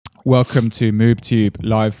Welcome to MoobTube,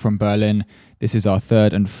 live from Berlin. This is our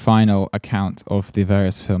third and final account of the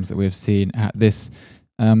various films that we've seen at this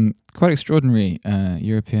quite extraordinary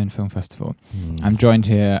European Film Festival. I'm joined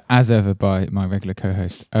here, as ever, by my regular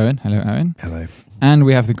co-host, Owen. Hello, Owen. Hello. And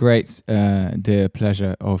we have the great, dear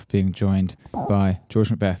pleasure of being joined by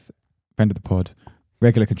George Macbeth, friend of the pod,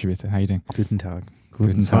 regular contributor. How are you doing? Guten Tag.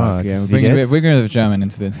 Guten Tag. Yeah, we're bringing a bit of German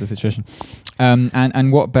into the situation.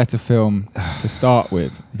 And what better film to start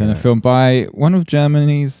with than a film by one of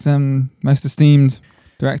Germany's most esteemed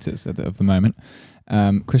directors of the moment,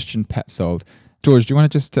 Christian Petzold. George, do you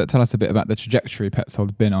want to just tell us a bit about the trajectory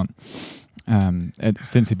Petzold's been on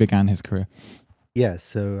since he began his career? Yeah,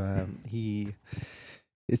 so he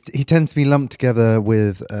tends to be lumped together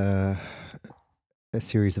with a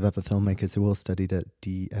series of other filmmakers who all studied at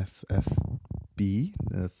DFFB,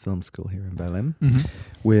 the film school here in Berlin,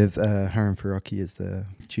 with Harun Farocki as the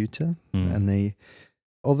tutor. And they,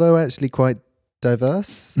 although actually quite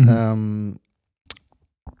diverse,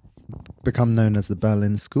 become known as the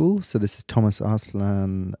Berlin School. So this is Thomas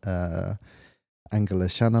Arslan, Angela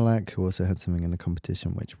Schanelak, who also had something in the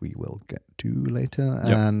competition, which we will get to later,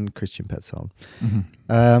 and Christian Petzold.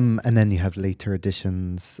 And then you have later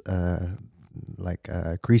additions, like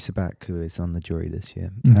Griesebach, who is on the jury this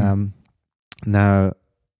year. Now,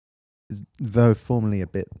 though formerly a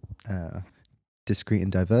bit discreet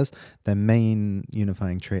and diverse, their main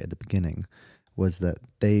unifying trait at the beginning was that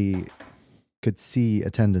they could see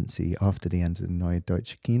a tendency after the end of the Neue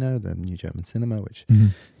Deutsche Kino, the New German Cinema, which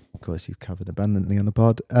of course you've covered abundantly on the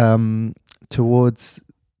pod, towards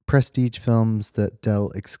prestige films that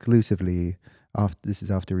dealt exclusively, after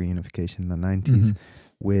reunification in the 90s,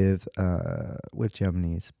 with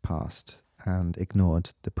Germany's past and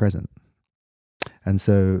ignored the present. And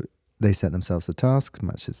so they set themselves a task,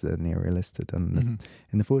 much as the neorealists had done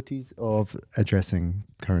in the 40s, of addressing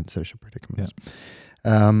current social predicaments.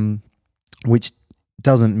 Which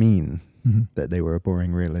doesn't mean that they were a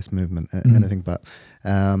boring realist movement, anything but.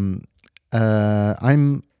 I'm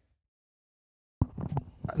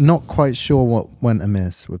not quite sure what went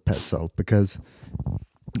amiss with Petzold, because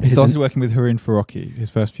he started working with Harun Farocki. His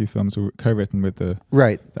first few films were co-written with the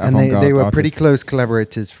and they were pretty close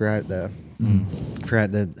collaborators throughout the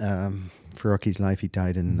Farocki's life. He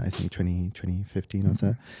died in, I think, 2015 or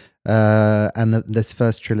so. And this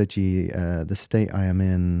first trilogy, The State I Am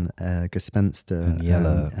In, Gespenster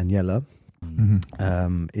and Yella,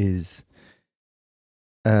 is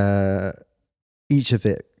each of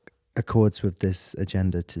it accords with this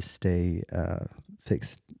agenda to stay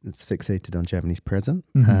it's fixated on Germany's present.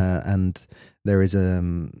 And there is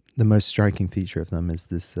the most striking feature of them is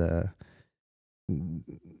this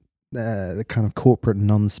the kind of corporate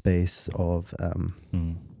non-space of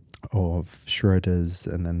Schroeder's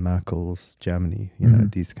and then Merkel's Germany,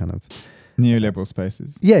 these kind of neoliberal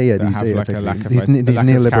spaces. These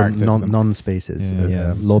neoliberal non-spaces.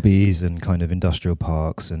 Lobbies and kind of industrial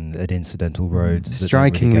parks and incidental roads.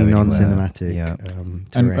 Strikingly non-cinematic.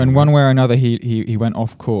 And one way or another, he went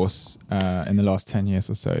off course in the last 10 years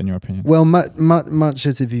or so, in your opinion? Well, much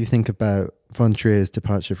as if you think about von Trier's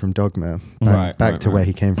departure from Dogma, back to where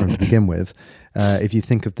he came from to begin with, if you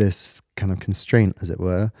think of this kind of constraint, as it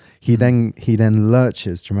were, he then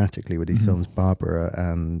lurches dramatically with these films, Barbara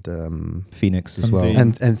and Phoenix as well.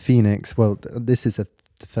 And Phoenix. Well, this is the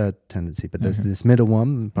third tendency, but there's this middle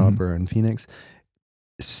one, Barbara and Phoenix,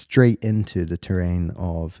 straight into the terrain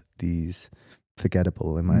of these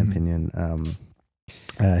forgettable, in my opinion,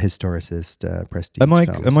 historicist prestige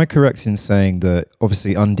films. Am I correct in saying that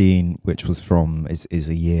obviously Undine, which was is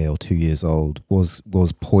a year or 2 years old, was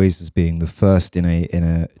poised as being the first in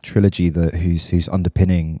a trilogy that whose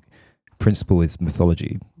underpinning principle is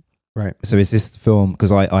mythology? Right. So is this film,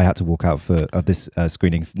 because I had to walk out of this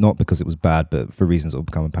screening, not because it was bad, but for reasons that will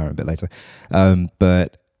become apparent a bit later.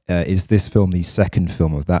 But is this film the second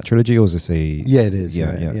film of that trilogy, or is this a? Yeah, it is.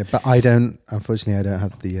 Yeah. But unfortunately, I don't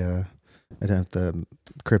have the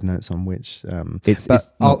crib notes on which.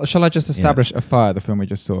 Shall I just establish A Fire, the film we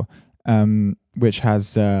just saw, which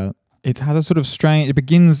has it has a sort of strange. It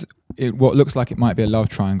begins what looks like it might be a love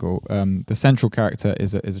triangle. The central character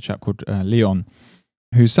is a chap called Leon,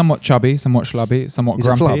 who's somewhat chubby, somewhat schlubby, somewhat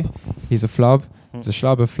grumpy. He's a flub. He's a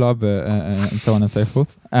schlub, a flub, and so on and so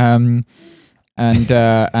forth. And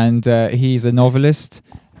he's a novelist,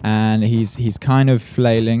 and he's kind of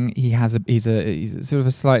flailing. He's sort of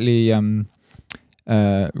a slightly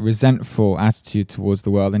resentful attitude towards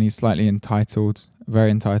the world, and he's slightly entitled,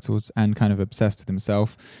 very entitled, and kind of obsessed with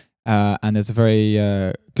himself. And there's a very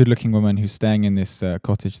good-looking woman who's staying in this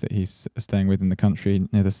cottage that he's staying with in the country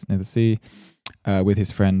near the sea, with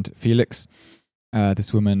his friend Felix.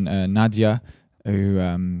 this woman Nadia,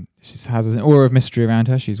 who she has an aura of mystery around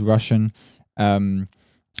her. She's Russian, and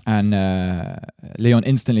Leon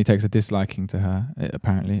instantly takes a disliking to her.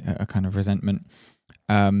 Apparently, a kind of resentment.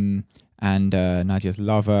 And Nadia's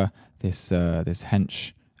lover, this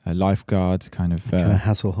hench lifeguard, kind of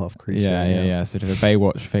Hasselhoff creature. Yeah, sort of a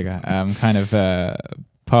Baywatch figure. Kind of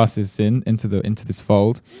passes into this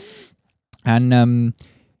fold, and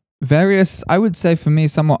various, I would say for me,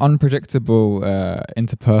 somewhat unpredictable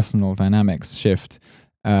interpersonal dynamics shift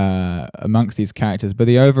amongst these characters. But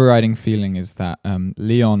the overriding feeling is that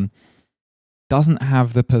Leon doesn't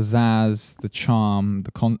have the pizzazz, the charm,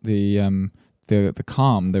 the calm,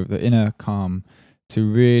 the inner calm to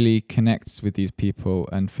really connect with these people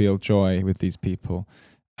and feel joy with these people.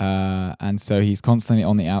 And so he's constantly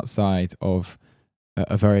on the outside of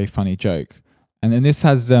a very funny joke. And then this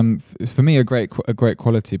has, for me, a great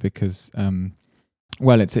quality because,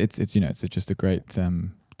 it's just a great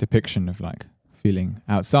depiction of like feeling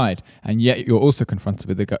outside, and yet you're also confronted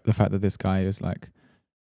with the fact that this guy is like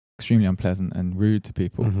extremely unpleasant and rude to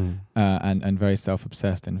people, and very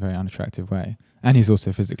self-obsessed in a very unattractive way. And he's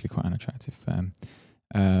also physically quite unattractive,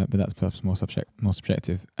 but that's perhaps more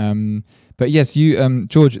subjective. But yes, you,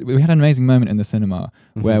 George, we had an amazing moment in the cinema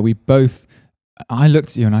where we both. I looked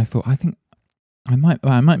at you and I thought, I think I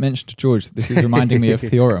might mention to George that this is reminding me of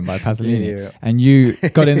Theorem by Pasolini. And you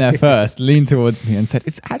got in there first, leaned towards me and said,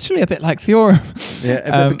 it's actually a bit like Theorem.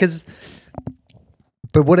 Yeah,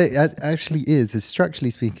 but what it actually is structurally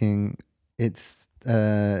speaking, it's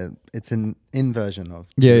an inversion of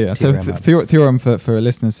So Theorem, for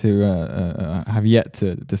listeners who have yet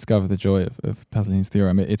to discover the joy of Pasolini's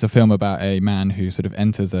Theorem, it's a film about a man who sort of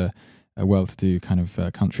enters a well-to-do kind of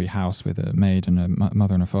country house with a maid and a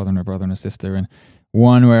mother and a father and a brother and a sister, and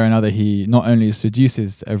one way or another he not only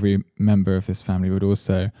seduces every member of this family, but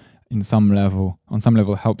also on some level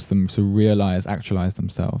helps them to actualize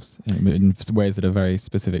themselves in ways that are very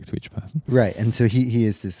specific to each person. Right, and so he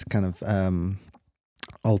is this kind of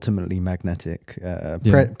ultimately magnetic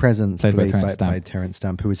presence played by Terence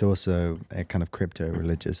Stamp, who is also a kind of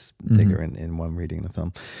crypto-religious figure in one reading the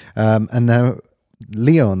film. And now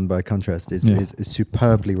Leon, by contrast, is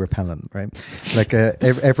superbly repellent, right? Like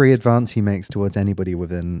every advance he makes towards anybody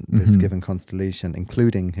within this given constellation,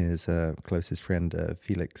 including his closest friend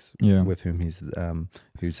Felix, with whom he's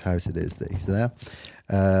whose house it is that he's there.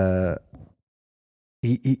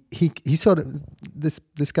 He sort of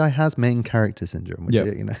this guy has main character syndrome, which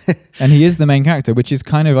and he is the main character, which is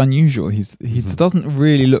kind of unusual. He doesn't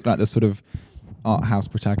really look like the sort of art house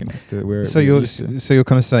protagonist. So you're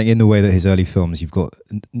kind of saying, in the way that his early films, you've got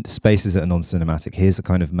spaces that are non-cinematic. Here's a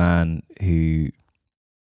kind of man who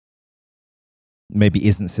maybe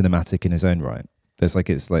isn't cinematic in his own right. It's like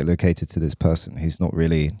located to this person who's not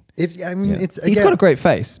really. He's got a great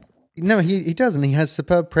face. No, he does, and he has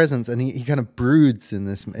superb presence, and he kind of broods in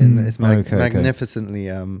this magnificently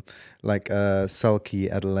sulky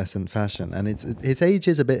adolescent fashion, and his age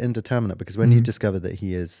is a bit indeterminate, because when you discover that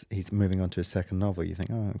he's moving on to his second novel, you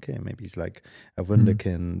think, oh, okay, maybe he's like a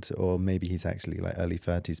wunderkind, or maybe he's actually like early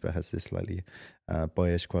 30s but has this slightly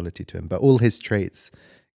boyish quality to him. But all his traits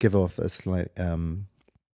give off a slight air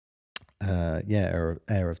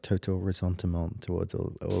of total ressentiment towards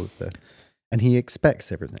all of the. And he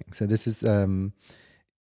expects everything. So this is,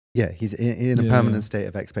 he's in a permanent state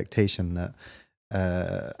of expectation that.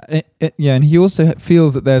 And he also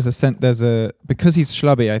feels that because he's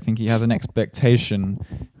schlubby, I think he has an expectation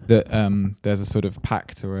that there's a sort of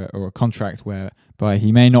pact or a contract whereby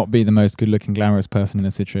he may not be the most good-looking, glamorous person in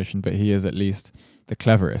the situation, but he is at least the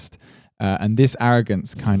cleverest. And this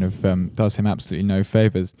arrogance kind of does him absolutely no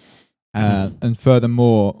favors. And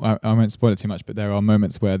furthermore, I won't spoil it too much, but there are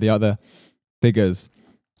moments where the other figures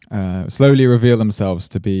slowly reveal themselves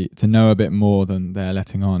to know a bit more than they're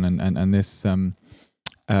letting on, and this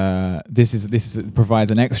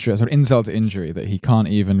provides an extra sort of insult to injury that he can't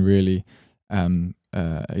even really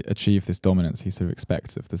achieve this dominance he sort of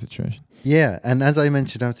expects of the situation. Yeah, and as I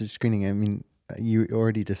mentioned after the screening, I mean, you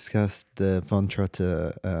already discussed the Von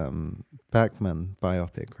Trotter Bachmann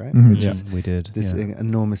biopic, right? We did. This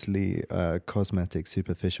enormously cosmetic,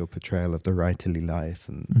 superficial portrayal of the writerly life,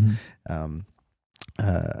 and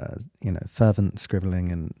fervent scribbling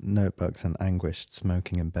in notebooks and anguished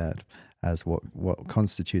smoking in bed as what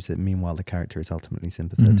constitutes it. Meanwhile, the character is ultimately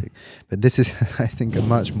sympathetic. But this is, I think, there's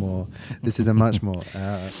much more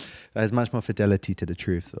fidelity to the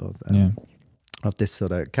truth of this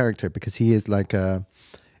sort of character, because he is like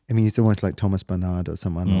he's almost like Thomas Bernard or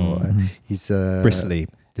someone, or he's bristly,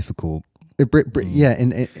 difficult.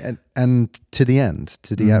 and to the end,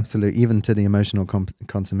 to the Mm. absolute, even to the emotional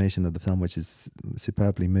consummation of the film, which is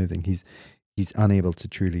superbly moving. He's unable to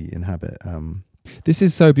truly inhabit. This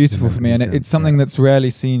is so beautiful for me, and Memories, it's something yeah. that's rarely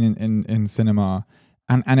seen in cinema,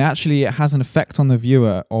 and actually it has an effect on the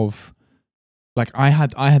viewer of, like I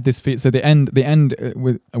had this feel. So the end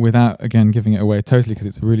without again giving it away totally, because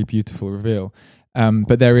it's a really beautiful reveal.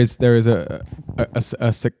 But there is an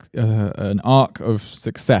arc of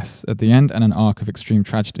success at the end and an arc of extreme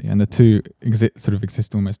tragedy, and the two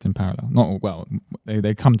exist almost in parallel. Not well,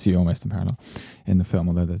 they come to you almost in parallel in the film,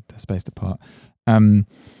 although they're spaced apart.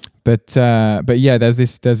 But yeah, there's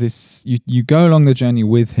this. You go along the journey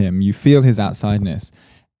with him. You feel his outsideness,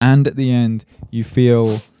 and at the end, you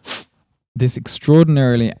feel this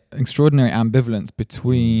extraordinary ambivalence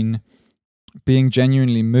between being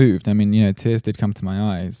genuinely moved. I mean, tears did come to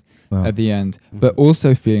my eyes at the end, but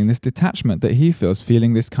also feeling this detachment that he feels,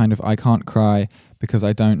 feeling this kind of, I can't cry because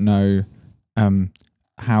I don't know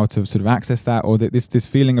how to sort of access that, or that this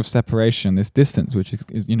feeling of separation, this distance, which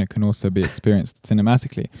is can also be experienced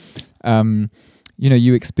cinematically.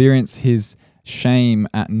 You experience his shame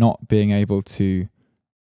at not being able to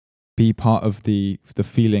be part of the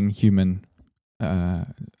feeling human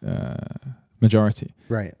majority,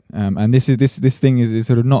 Right. And this thing is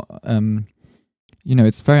sort of not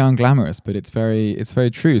it's very unglamorous, but it's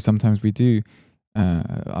very true. Sometimes we do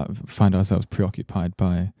find ourselves preoccupied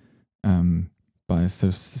by sort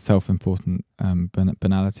of self-important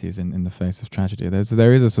banalities in the face of tragedy.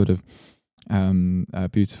 There is a sort of a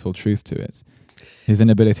beautiful truth to it. His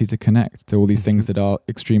inability to connect to all these things that are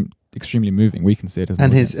extremely moving. We can see it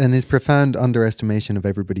as his profound underestimation of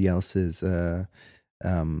everybody else's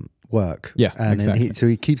work. Yeah, and exactly. So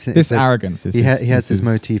he keeps it. This arrogance is. He has this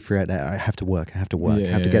motif throughout that. I have to work. I have to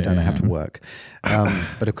get done. I have to work.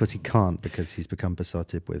 But of course he can't, because he's become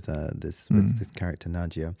besotted with this character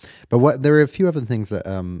Nadia. But there are a few other things that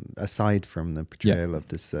aside from the portrayal of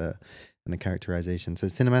this and the characterization. So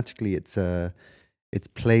cinematically, it's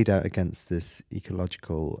played out against this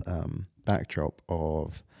ecological backdrop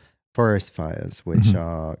of forest fires, which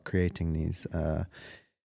are creating these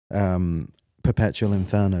perpetual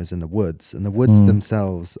infernos in the woods. And the woods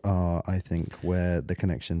themselves are, I think, where the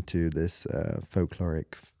connection to this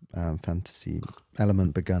folkloric fantasy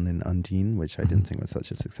element begun in Undine, which I didn't think was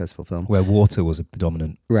such a successful film. Where water was a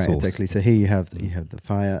predominant source. Exactly. So here you have the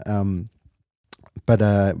fire,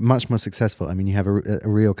 but much more successful. I mean, you have a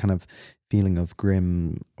real kind of feeling of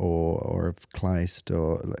Grimm or of Kleist,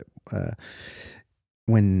 or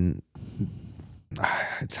when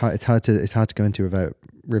it's hard to go into without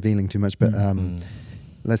revealing too much. But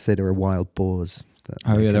let's say there are wild boars.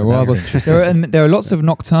 There are wild boars. There are lots of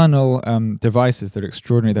nocturnal devices that are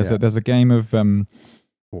extraordinary. There's a game of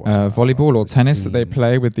volleyball or tennis that they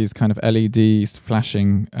play with these kind of LED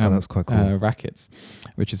flashing that's quite cool. rackets,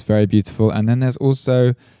 which is very beautiful. And then there's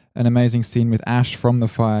also an amazing scene with ash from the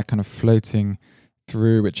fire kind of floating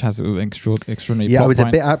through, which has an extraordinary I was point.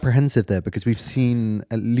 a bit apprehensive there, because we've seen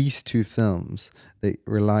at least two films that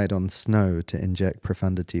relied on snow to inject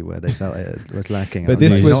profundity where they felt it was lacking. But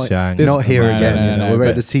this was not here again. We're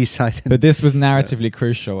at the seaside. But this was narratively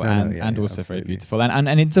crucial and also very beautiful.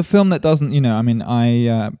 And it's a film that doesn't,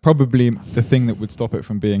 I probably the thing that would stop it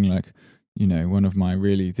from being like, one of my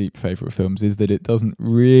really deep favorite films is that it doesn't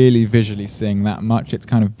really visually sing that much. It's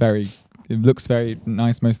kind of it looks very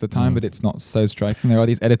nice most of the time, but it's not so striking. There are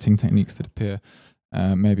these editing techniques that appear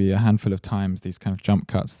maybe a handful of times, these kind of jump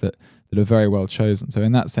cuts that are very well chosen. So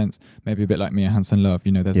in that sense, maybe a bit like Mia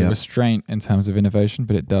Hansen-Løve, there's a restraint in terms of innovation,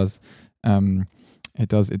 but it does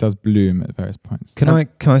bloom at various points. Can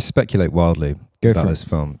I speculate wildly about this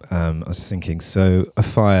film? I was thinking, so a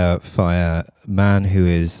fire man who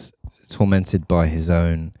is tormented by his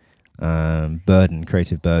own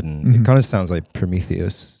creative burden. It kind of sounds like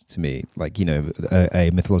Prometheus to me, like a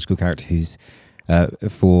mythological character who's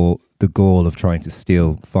for the goal of trying to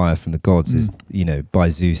steal fire from the gods is by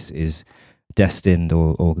Zeus is destined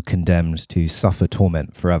or condemned to suffer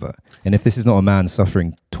torment forever. And if this is not a man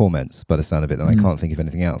suffering torments by the sound of it, then I can't think of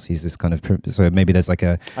anything else. He's this kind of so maybe there's like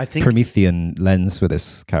a Promethean lens for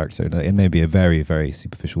this character. It may be a very, very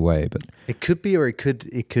superficial way, but it could be, or it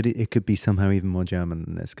could be somehow even more German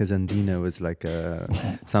than this, because Undine was like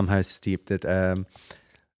somehow steeped that.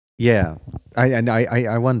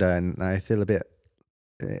 I wonder, and I feel a bit.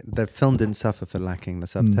 The film didn't suffer for lacking the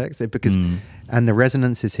subtext because, and the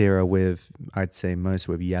resonances here are with, I'd say, most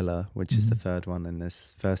with Yella, which is the third one in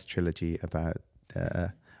this first trilogy about,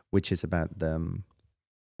 which is about them.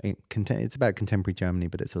 It's about contemporary Germany,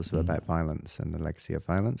 but it's also about violence and the legacy of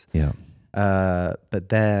violence. Yeah. But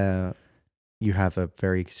there, you have a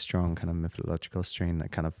very strong kind of mythological strain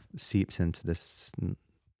that kind of seeps into this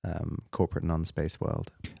corporate non-space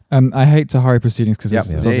world. I hate to hurry proceedings because Yep.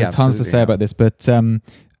 there's Yeah, tons to absolutely, say yeah. about this, but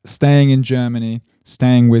staying in Germany,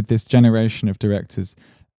 staying with this generation of directors,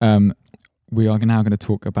 we are now going to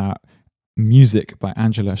talk about Music by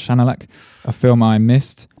Angela Schanelak, a film I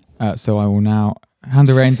missed. So I will now hand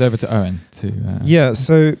the reins over to Owen to.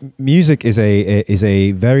 So Music is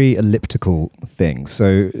a very elliptical thing.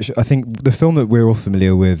 So I think the film that we're all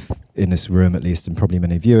familiar with in this room, at least, and probably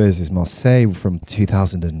many viewers, is Marseille from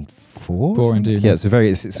 2004. Four, indeed. Yeah, it's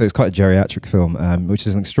quite a geriatric film, which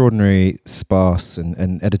is an extraordinary, sparse,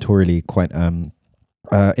 and editorially quite, in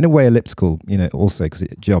a way, elliptical. Also because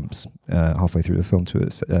it jumps halfway through the film to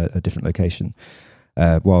a different location,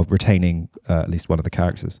 while retaining at least one of the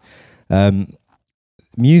characters.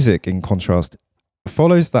 Music, in contrast,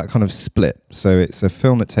 follows that kind of split. So it's a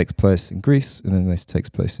film that takes place in Greece, and then this takes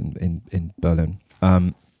place in Berlin.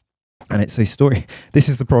 And it's a story. This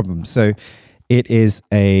is the problem. So it is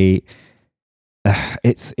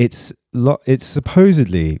it's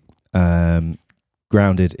supposedly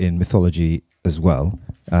grounded in mythology as well.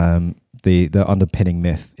 The underpinning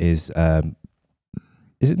myth is it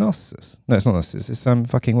Narcissus? No, it's not Narcissus. It's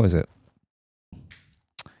what is it?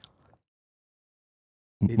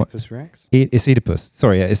 Oedipus Rex? It's Oedipus.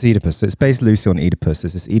 Sorry, yeah, it's Oedipus. So it's based loosely on Oedipus.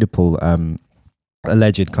 There's this Oedipal,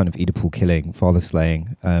 alleged kind of Oedipal killing, father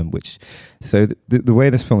slaying, so the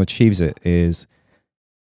way this film achieves it is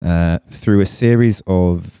through a series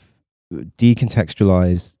of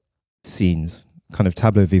decontextualized scenes, kind of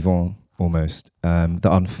tableau vivant almost, that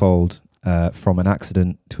unfold from an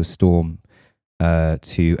accident to a storm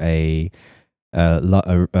to a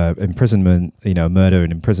imprisonment, a murder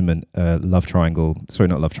and imprisonment, love triangle,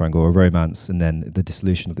 a romance, and then the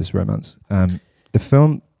dissolution of this romance. The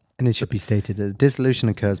film... And it should be stated that the dissolution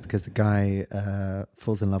occurs because the guy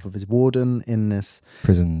falls in love with his warden in this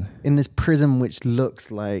prison. Which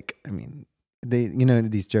looks like,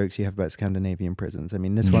 these jokes you have about Scandinavian prisons.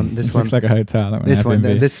 This one looks like a hotel. This one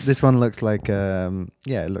looks like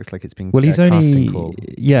it looks like it's been well. He's casting call.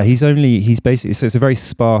 He's basically, so it's a very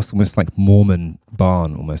sparse, almost like Mormon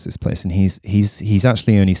barn, almost, this place, and he's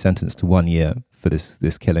actually only sentenced to 1 year for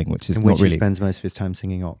this killing, which is not really. He spends most of his time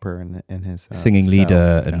singing opera in his singing cell.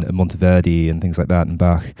 Lieder and Monteverdi and things like that, and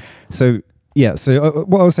Bach. So yeah, so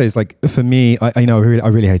what I'll say is, like, for me, I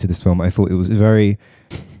really hated this film. I thought it was very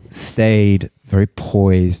staid, very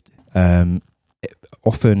poised,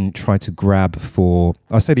 often tried to grab for,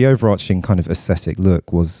 I'll say the overarching kind of aesthetic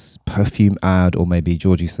look was perfume ad, or maybe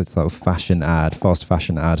Georgie said sort of fashion ad, fast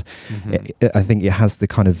fashion ad. Mm-hmm. I think it has the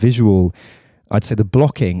kind of visual, I'd say the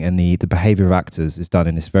blocking and the behavior of actors is done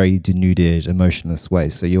in this very denuded, emotionless way.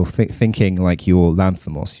 So you're thinking like you're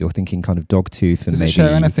Lanthimos, you're thinking kind of Dogtooth, and Does maybe it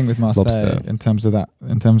share anything with Marseille Lobster. in terms of the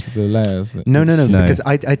layers? No, because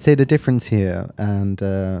I'd say the difference here, and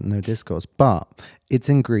no discourse, but it's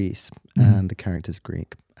in Greece, and the character's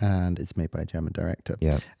Greek, and it's made by a German director.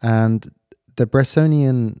 Yeah. And the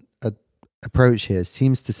Bressonian approach here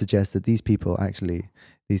seems to suggest that these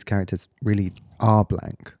characters really are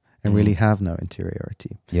blank and really have no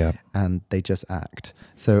interiority. Yeah. And they just act.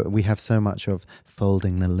 So we have so much of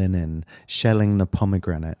folding the linen, shelling the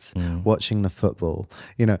pomegranates, watching the football.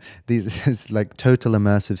 These like total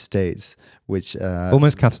immersive states, which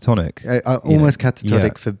almost catatonic. Almost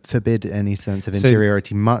catatonic, forbid any sense of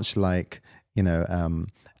interiority, much like the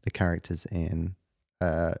characters in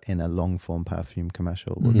a long form perfume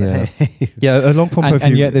commercial. A long form perfume.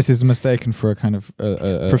 And yet this is mistaken for a kind of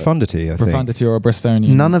profundity, I think. Profundity or a Bristonian.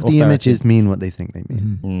 None of the austerity. images mean what they think they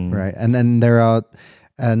mean, right? And then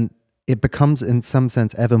and it becomes in some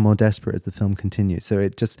sense ever more desperate as the film continues. So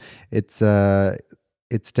it's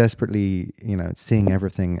desperately, seeing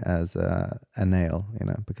everything as a nail,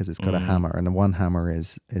 because it's got a hammer, and the one hammer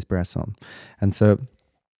is Bresson. And so,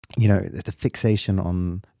 the fixation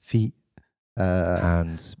on feet,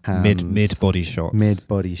 hands, mid body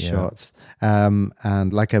shots,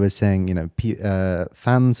 and like I was saying,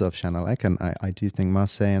 fans of Schanelak, and I do think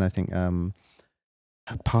Marseille, and I think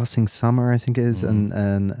Passing Summer, I think it is, and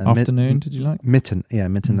Afternoon. Did you like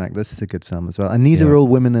Mitternacht? This is a good film as well. And these are all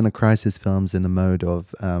women in a crisis films in the mode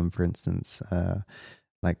of, for instance,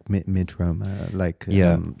 like Mid Roma, like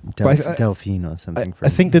Delphine or something. I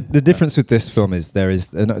think that the difference with this film is there is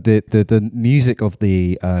the music of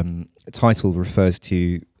the title refers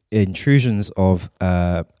to intrusions of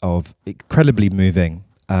incredibly moving,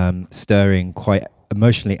 stirring, quite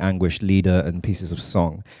emotionally anguished Lieder and pieces of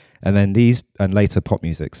song, and then and later pop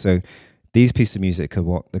music. So these pieces of music are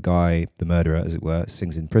what the guy, the murderer, as it were,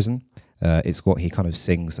 sings in prison. It's what he kind of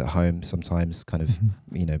sings at home sometimes, kind of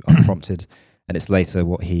unprompted. and it's later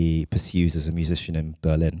what he pursues as a musician in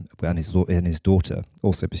Berlin, and his daughter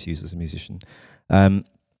also pursues as a musician. And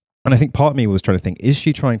I think part of me was trying to think: is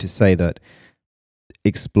she trying to say that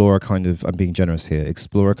explore a kind of, I'm being generous here,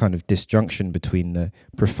 explore a kind of disjunction between the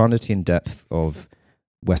profundity and depth of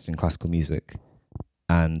Western classical music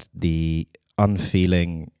and the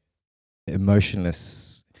unfeeling,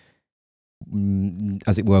 emotionless,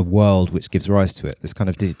 as it were, world which gives rise to it? This kind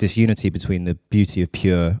of disunity between the beauty of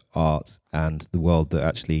pure art and the world that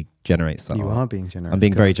actually generates that You art. are being generous. I'm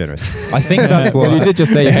being Scott. very generous. I think that's what Well, you did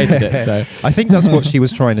just say you hated it, so I think that's what she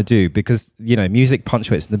was trying to do, because music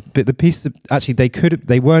punctuates the piece. Actually,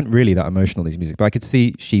 they weren't really that emotional, these music, but I could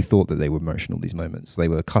see she thought that they were emotional. These moments, they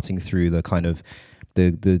were cutting through the kind of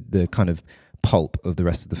the kind of pulp of the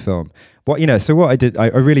rest of the film. So what I did, I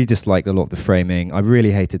really disliked a lot of the framing. I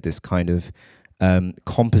really hated this kind of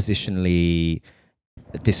compositionally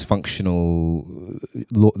dysfunctional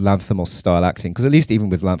Lanthimos style acting, because at least even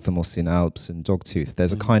with Lanthimos in Alps and Dogtooth,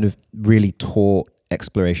 there's a kind of really taut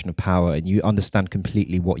exploration of power, and you understand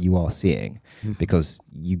completely what you are seeing because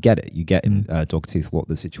you get it. You get in Dogtooth what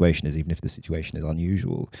the situation is, even if the situation is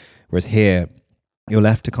unusual. Whereas here, you're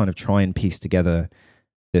left to kind of try and piece together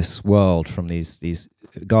this world from these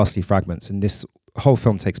ghastly fragments, and this whole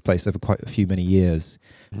film takes place over quite a few many years.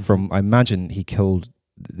 From, I imagine he killed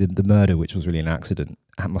the murder, which was really an accident,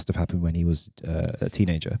 must have happened when he was a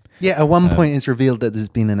teenager. Yeah, at one point it's revealed that there's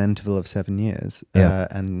been an interval of 7 years,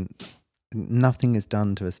 and nothing is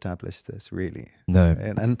done to establish this, really. No.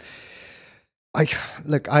 And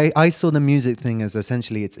I saw the music thing as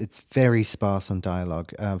essentially it's very sparse on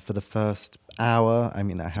dialogue. For the first hour, I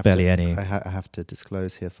mean, I have to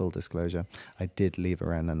disclose here, full disclosure, I did leave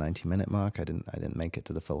around the 90-minute mark. I didn't make it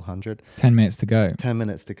to the full 100. 10 minutes to go. 10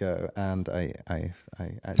 minutes to go, and I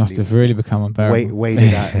actually Must have really become unbearable.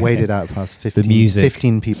 waited out past 15, The music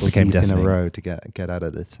 15 people became deep in a deafening. row to get out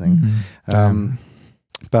of this thing.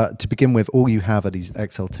 But to begin with, all you have are these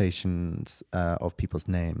exaltations of people's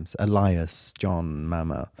names: Elias, John,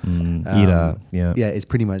 Mama. Ida, yeah. Yeah, it's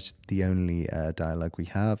pretty much the only dialogue we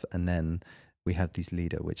have, and then we have these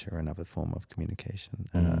lieder, which are another form of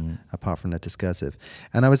communication, apart from the discursive.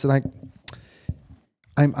 And I was like,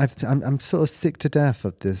 I'm sort of sick to death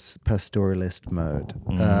of this pastoralist mode,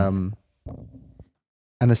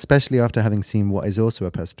 and especially after having seen what is also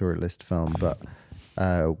a pastoralist film, but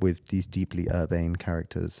with these deeply urbane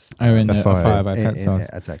characters. In A Fire by Petzold.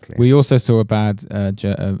 Exactly. We also saw a bad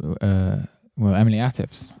Emily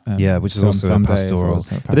Attiff's. Which is also a pastoral.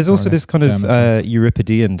 But there's also this kind of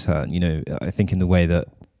Euripidean turn, I think, in the way that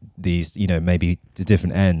these, maybe to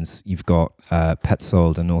different ends, you've got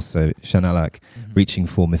Petzold and also Chanelak reaching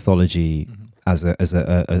for mythology as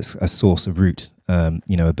a source of root,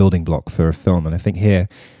 a building block for a film. And I think here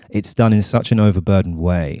it's done in such an overburdened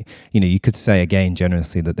way. You could say again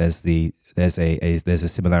generously that there's a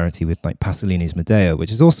similarity with like Pasolini's Medea,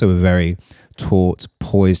 which is also a very taut,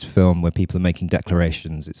 poised film where people are making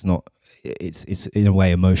declarations. It's in a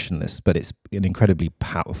way emotionless, but it's an incredibly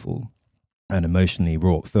powerful and emotionally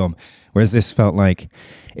wrought film. Whereas this felt like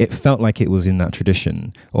it was in that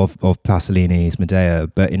tradition of Pasolini's Medea,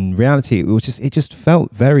 but in reality it just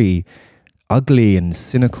felt very ugly and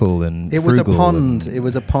cynical and it was a frugal. pond. It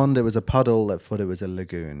was a pond. It was a puddle that thought it was a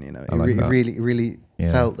lagoon. It really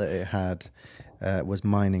felt that it had was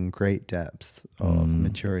mining great depths of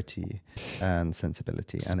maturity and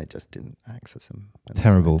sensibility, and it just didn't access them.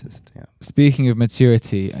 Terrible. Yeah. Speaking of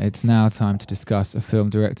maturity, it's now time to discuss a film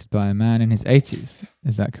directed by a man in his 80s.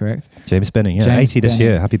 Is that correct? James Benning, yeah, James 80 this Benning.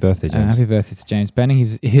 year. Happy birthday, James. Happy birthday to James Benning.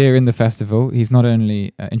 He's here in the festival. He's not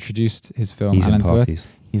only introduced his film He's in Allensworth, parties.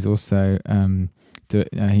 he's also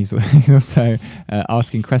he's also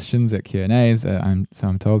asking questions at Q&As. I'm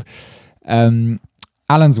told.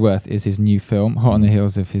 Allensworth is his new film, hot on the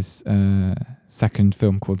heels of his second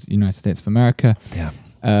film called United States of America. Yeah.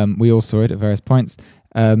 We all saw it at various points.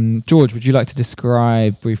 George, would you like to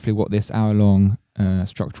describe briefly what this hour-long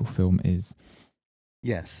structural film is?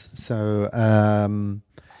 Yes. So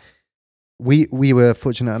we were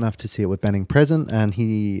fortunate enough to see it with Benning present, and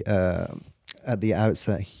he at the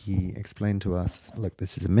outset he explained to us, look,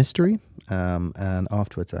 this is a mystery, and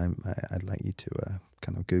afterwards I'd like you to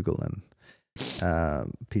kind of Google and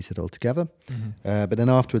piece it all together. But then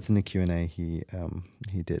afterwards in the Q&A he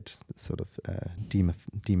did sort of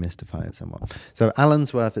demystify it somewhat. So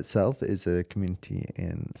Allensworth itself is a community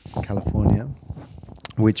in California,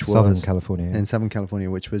 which Southern was California. in Southern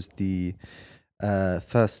California, which was the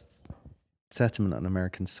first settlement on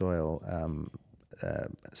American soil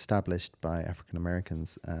established by African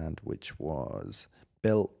Americans, and which was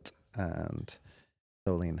built and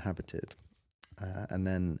solely inhabited and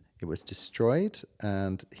then it was destroyed.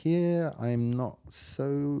 And here I'm not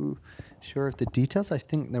so sure of the details. I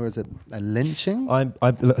think there was a lynching.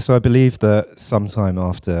 So I believe that sometime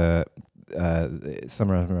after,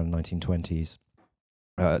 somewhere around 1920s,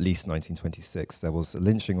 at least 1926, there was a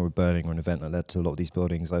lynching or a burning or an event that led to a lot of these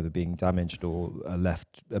buildings either being damaged or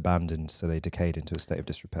left abandoned, so they decayed into a state of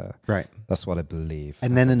disrepair. Right. That's what I believe.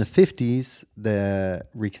 And then in the 50s, they're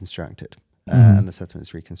reconstructed. And the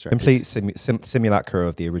settlement's reconstructed. Complete simulacra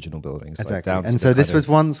of the original buildings. Exactly. Like, and so this was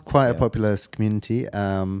once quite a yeah. populous community.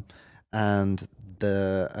 And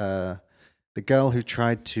the girl who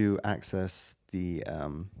tried to access the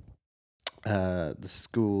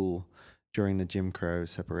school during the Jim Crow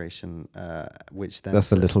separation, which then... That's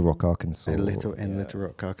the Little Rock, Arkansas. Little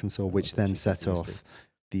Rock, Arkansas, which then set off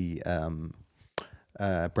the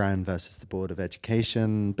Brown versus the Board of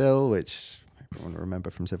Education bill, which... I want to remember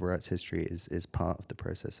from civil rights history is part of the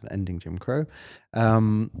process of ending Jim Crow.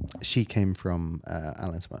 She came from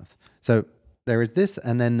Allensworth. So there is this,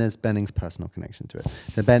 and then there's Benning's personal connection to it.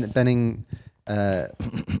 So Benning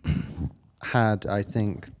had, I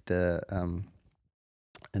think, the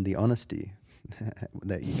honesty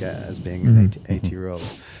that you get as being an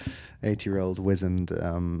 80-year-old wizened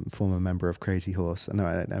former member of Crazy Horse. No,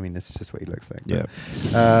 I mean, it's just what he looks like. Yeah.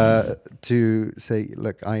 To say,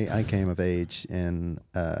 look, I came of age in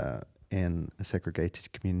a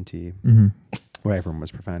segregated community where everyone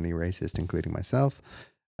was profoundly racist, including myself.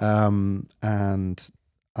 And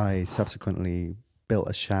I subsequently built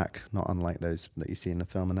a shack, not unlike those that you see in the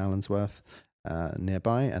film in Allensworth,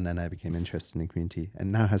 nearby, and then I became interested in the community,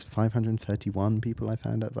 and now has 531 people I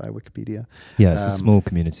found out via Wikipedia. Yeah, it's a small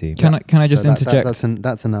community. Can I just interject?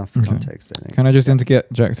 That's enough context, I think. Can I just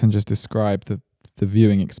interject and just describe the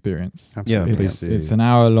viewing experience? Absolutely. Yeah, it's an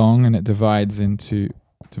hour long, and it divides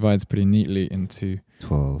pretty neatly into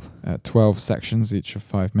 12 sections, each of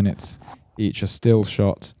 5 minutes. Each a still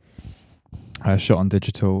shot, shot on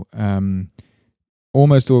digital.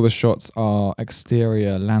 Almost all the shots are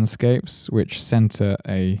exterior landscapes which center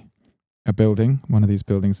a building, one of these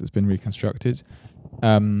buildings that's been reconstructed.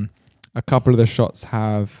 A couple of the shots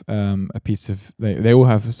have a piece of... They all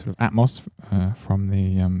have a sort of atmos from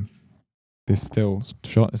this still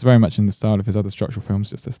shot. It's very much in the style of his other structural films,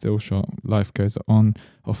 just a still shot. Life goes on,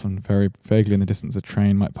 often very vaguely in the distance a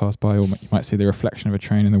train might pass by, or you might see the reflection of a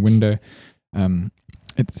train in the window.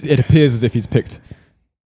 It appears as if he's picked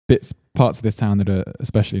parts of this town that are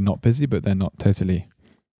especially not busy, but they're not totally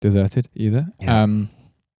deserted either. Yeah.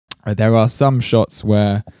 There are some shots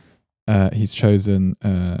where he's chosen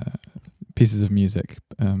pieces of music,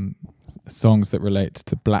 songs that relate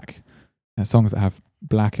to black, songs that have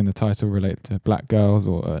black in the title relate to black girls,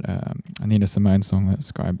 or a Nina Simone song that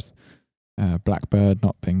describes Blackbird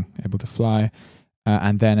not being able to fly.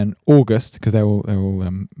 And then in August, because they're all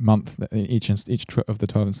month, each of the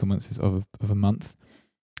 12 installments is of a month.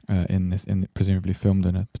 Presumably filmed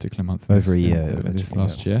in a particular month over a year this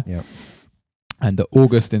last year. Yeah. And the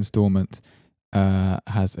August installment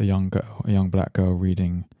has a young black girl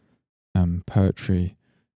reading poetry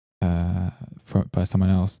by someone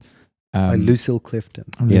else. By Lucille Clifton.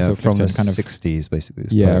 From the kind of 60s, basically.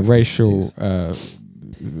 Racial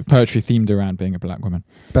poetry themed around being a black woman.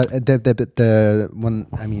 But one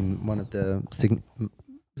of the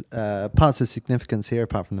parts of significance here,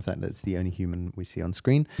 apart from the fact that it's the only human we see on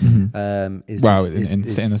screen, is in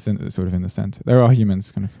the center. There are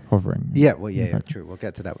humans kind of hovering. True. We'll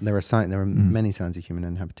get to that. There are many signs of human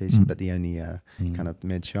inhabitation, but the only kind of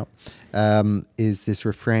mid shot is this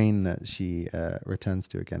refrain that she returns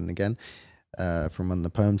to again and again from one of the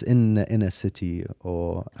poems, in the inner city,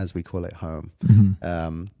 or as we call it, home.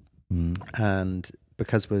 And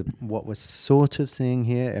because what we're sort of seeing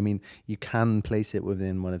here, I mean, you can place it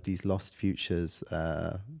within one of these Lost Futures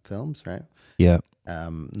films, right? Yeah.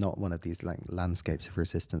 Not one of these like landscapes of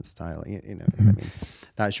resistance style, I mean,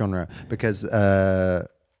 that genre. Because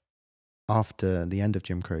after the end of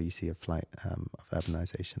Jim Crow, you see a flight of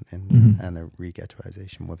urbanization and a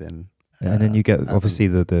re-ghettoization within. And then you get obviously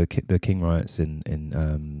the King riots in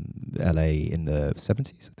LA in the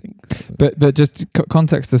 70s, I think. But just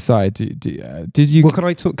context aside, did you? Well, can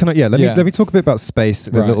I talk? Let me talk a bit about space,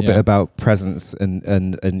 a little bit about presence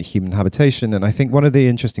and human habitation. And I think one of the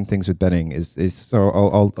interesting things with Benning is so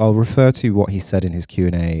I'll refer to what he said in his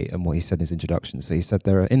Q&A and what he said in his introduction. So he said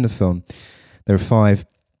in the film there are 5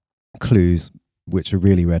 clues which are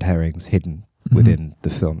really red herrings hidden within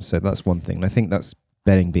the film. So that's one thing. And I think that's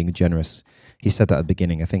Benning being generous. He said that at the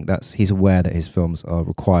beginning. I think he's aware that his films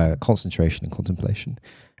require concentration and contemplation.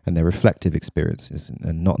 and they're reflective experiences,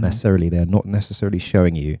 and not necessarily they're not necessarily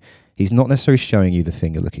showing you. He's not necessarily showing you the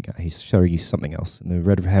thing you're looking at. He's showing you something else. And the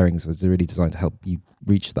red herrings is really designed to help you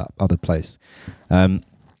reach that other place. And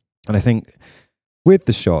I think with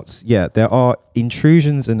the shots, there are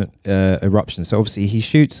intrusions and eruptions. So obviously he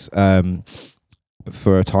shoots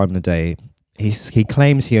for a time in a day. He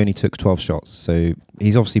claims he only took 12 shots, so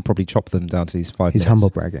he's obviously probably chopped them down to these 5 He's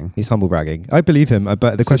minutes. He's humble bragging. I believe him,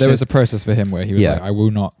 but the question there is, was a process for him where he was like, I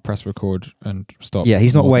will not press record and stop. yeah,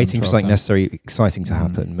 he's not more than waiting for 12 something times. necessarily exciting to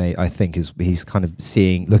happen. I think he's kind of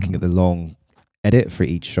looking at the long edit for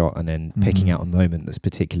each shot and then picking out a moment that's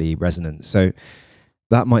particularly resonant. So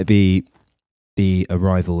that might be the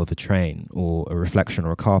arrival of a train or a reflection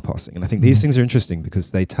or a car passing. And I think these things are interesting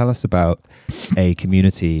because they tell us about a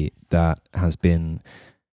community that has been,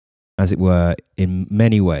 as it were, in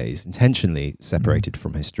many ways intentionally separated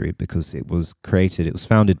from history, because it was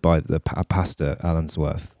founded by a pastor,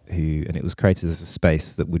 Allensworth, and it was created as a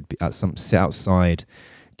space that would be sit outside,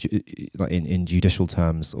 like in judicial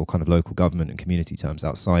terms or kind of local government and community terms,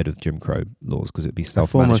 outside of Jim Crow laws, because it would be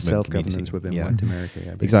self-management, former self-governance within white America.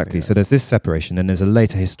 Yeah, exactly. Yeah. So there's this separation, and there's a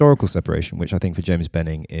later historical separation, which I think for James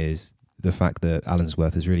Benning is the fact that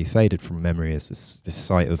Allensworth has really faded from memory as this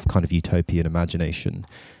site of kind of utopian imagination.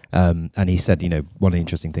 And he said, one of the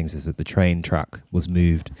interesting things is that the train track was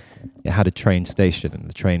moved. It had a train station, and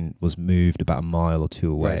the train was moved about a mile or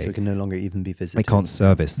two away. Right, so it can no longer even be visited. They can't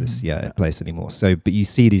service this place anymore. So, but you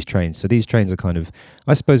see these trains. So these trains are kind of,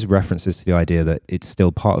 I suppose, references to the idea that it's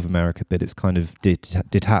still part of America, but it's kind of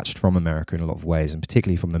detached from America in a lot of ways, and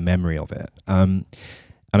particularly from the memory of it.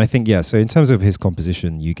 And I think, so in terms of his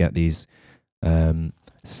composition, you get these,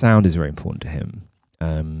 sound is very important to him.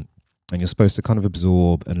 And you're supposed to kind of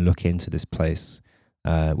absorb and look into this place,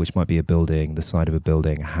 which might be a building, the side of a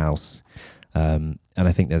building, a house. And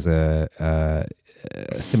I think there's a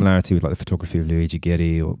similarity with like the photography of Luigi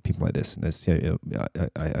Ghirri or people like this. And there's,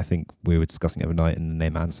 I think we were discussing overnight, and the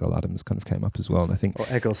name Ansel Adams kind of came up as well. And I think, or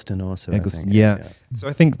Eggleston also. Eggleston, I think. yeah. So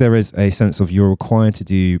I think there is a sense of you're required to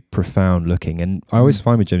do profound looking. And I always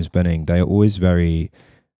find with James Benning, they are always very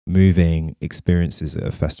moving experiences at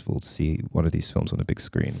a festival to see one of these films on a big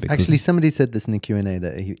screen. Actually, somebody said this in the Q&A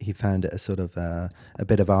that he found it a sort of a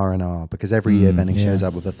bit of R&R, because every year Benning shows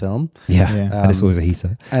up with a film. And it's always a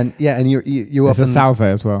heater. And you There's often a salve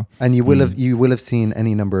as well. And you will have seen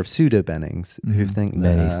any number of pseudo Bennings who think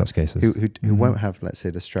that many such cases who won't have, let's say,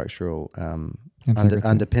 the structural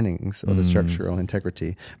underpinnings or the structural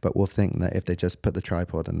integrity, but will think that if they just put the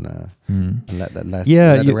tripod and let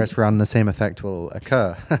the rest run, the same effect will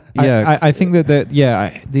occur. I think I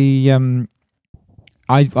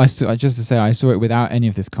saw it without any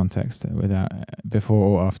of this context, without before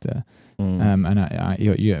or after.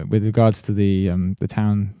 And with regards to the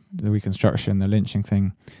town, the reconstruction, the lynching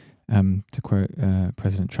thing, to quote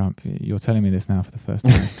President Trump, "You're telling me this now for the first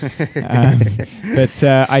time." But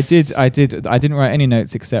I didn't write any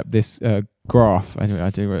notes except this graph. I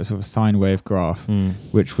did write a sort of sine wave graph,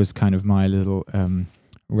 which was kind of my little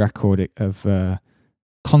record of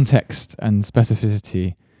context and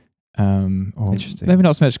specificity, or maybe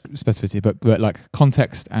not so much specificity, but like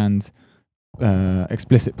context and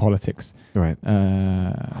explicit politics, right?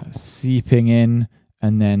 Seeping in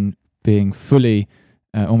and then being fully.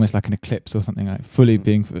 Almost like an eclipse or something, like fully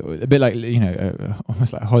being a bit like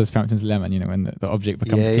almost like Hollis Frampton's lemon, when the object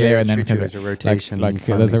becomes clear and then there's a rotation. Like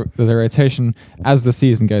there's a rotation as the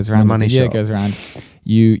season goes around, as the year goes around.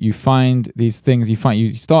 You find these things.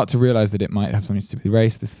 You start to realize that it might have something to do with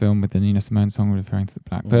race. This film with the Nina Simone song referring to the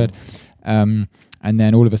black bird, and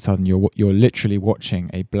then all of a sudden you're literally watching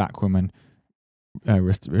a black woman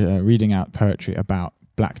reading out poetry about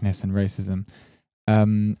blackness and racism.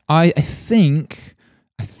 I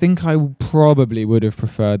think I probably would have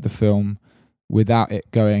preferred the film without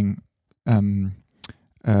it going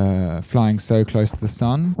flying so close to the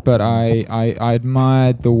sun, but I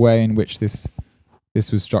admired the way in which this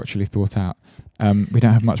was structurally thought out. We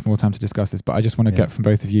don't have much more time to discuss this, but I just want to get from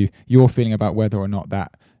both of you your feeling about whether or not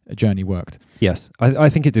that journey worked. Yes, I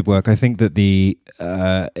think it did work. I think that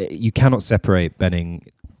you cannot separate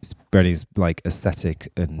Benning's like aesthetic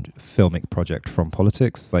and filmic project from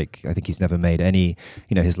politics. Like, I think he's never made any,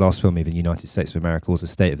 his last film, even United States of America, was a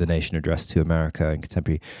State of the Nation address to America and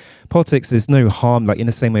contemporary politics. There's no harm, like in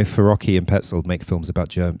the same way Farocki and Petzold make films about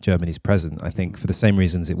Germany's present. I think for the same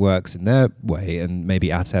reasons it works in their way, and maybe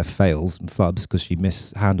Atef fails and flubs because she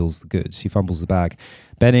mishandles the goods, she fumbles the bag.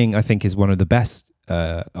 Benning, I think, is one of the best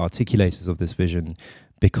articulators of this vision,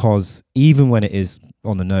 because even when it is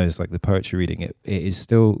on the nose, like the poetry reading, it is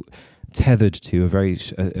still tethered to a very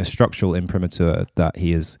structural imprimatur that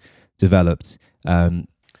he has developed.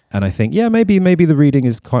 And I think, maybe the reading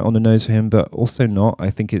is quite on the nose for him, but also not. I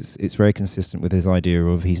think it's very consistent with his idea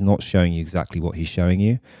of he's not showing you exactly what he's showing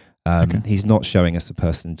you. He's not showing us a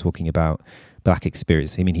person talking about Black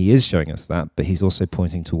experience. I mean, he is showing us that, but he's also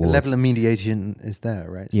pointing towards... The level of mediation is there,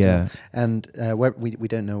 right? Still. Yeah. And we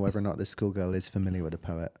don't know whether or not this schoolgirl is familiar with the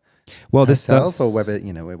poet. Well, herself, or whether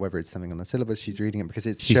whether it's something on the syllabus she's reading it, because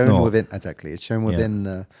it's shown within it's shown within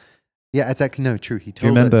the exactly. No, true. He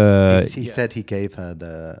told remember he said he gave her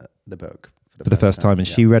the book for the first time, and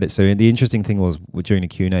she read it. So the interesting thing was, during the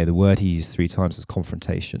Q&A, the word he used 3 times was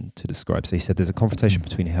confrontation to describe. So he said there's a confrontation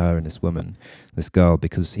between her and this woman, this girl,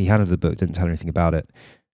 because he handed her the book, didn't tell her anything about it.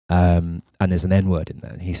 And there's an N-word in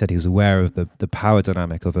there. He said he was aware of the power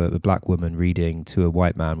dynamic of a black woman reading to a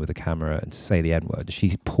white man with a camera and to say the N-word.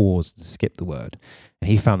 She paused and skipped the word. And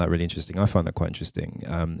he found that really interesting. I find that quite interesting,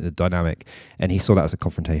 the dynamic. And he saw that as a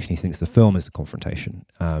confrontation. He thinks the film is a confrontation.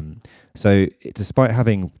 So despite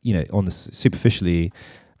having, on the superficially,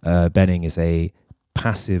 Benning is a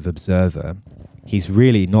passive observer, he's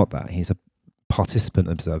really not that. He's a participant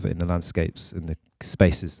observer in the landscapes and the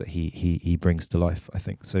spaces that he brings to life, I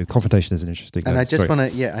think. So confrontation is an interesting... And I just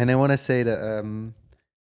want to, and I want to say that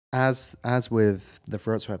as with the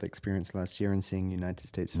Wrocław experience last year and seeing United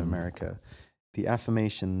States of America, the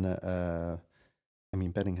affirmation that,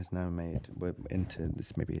 Benning has now made into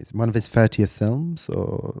this, maybe is one of his 30th films,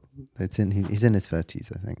 or he's in his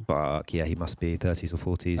 30s, I think. But yeah, he must be 30s or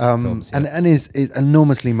 40s films. Yeah. And is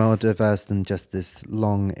enormously more diverse than just this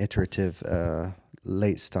long, iterative...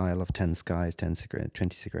 late style of 10 skies, 10 cigarettes,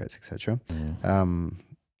 20 cigarettes, etc.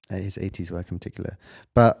 His 80s work in particular.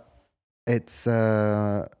 But it's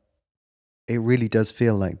it really does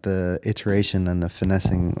feel like the iteration and the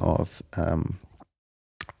finessing of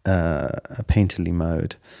a painterly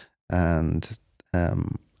mode and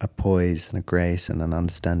a poise and a grace and an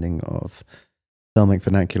understanding of filmic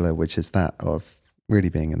vernacular, which is that of really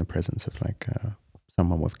being in the presence of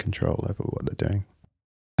someone with control over what they're doing.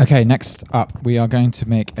 Okay, next up, we are going to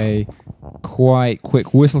make a quite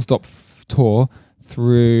quick whistle-stop tour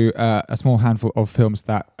through a small handful of films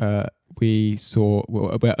that we saw,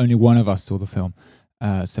 where only one of us saw the film.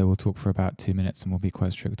 So we'll talk for about 2 minutes and we'll be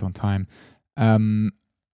quite strict on time. I'm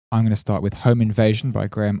going to start with Home Invasion by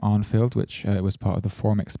Graham Arnfield, which was part of the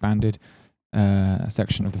Forum Expanded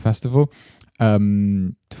section of the festival.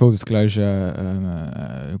 Full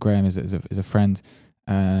disclosure, Graham is a friend,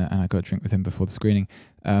 and I got a drink with him before the screening.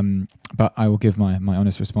 But I will give my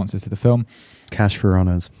honest responses to the film. Cash for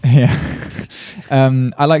honours. Yeah.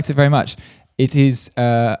 I liked it very much. It is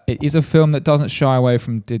a film that doesn't shy away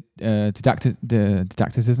from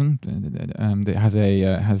didacticism. It has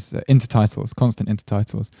intertitles, constant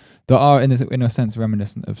intertitles that are in a sense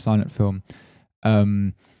reminiscent of silent film.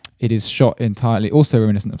 It is shot entirely, also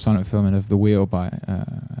reminiscent of silent film and of The Wheel by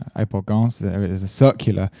Paul Gans. There is a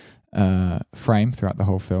circular frame throughout the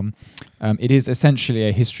whole film. It is essentially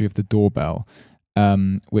a history of the doorbell,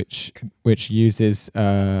 which uses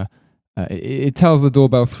it tells the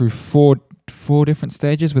doorbell through four different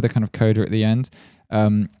stages with a kind of coda at the end.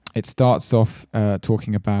 It starts off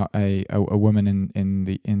talking about a woman in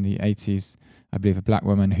the 80s, I believe, a black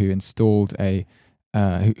woman who installed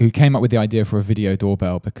who came up with the idea for a video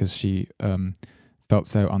doorbell because she felt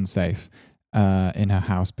so unsafe in her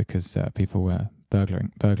house because people were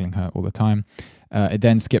burgling her all the time. It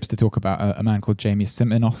then skips to talk about a man called Jamie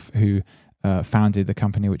Siminoff who founded the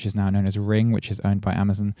company which is now known as Ring, which is owned by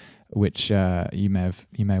Amazon, which you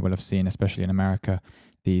may well have seen, especially in America,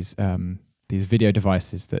 these video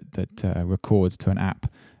devices that record to an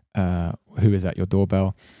app who is at your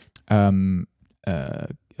doorbell.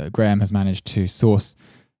 Graham has managed to source,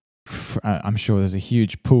 I'm sure there's a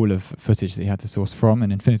huge pool of footage that he had to source from,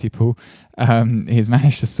 an infinity pool. He's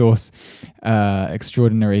managed to source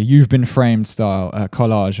extraordinary You've Been Framed style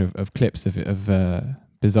collage of clips of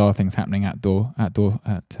bizarre things happening at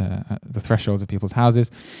the thresholds of people's houses,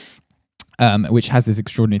 which has this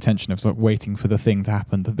extraordinary tension of sort of waiting for the thing to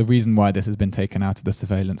happen. The reason why this has been taken out of the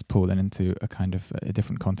surveillance pool and into a kind of a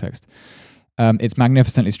different context. It's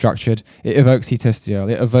magnificently structured. It evokes Hito Steel.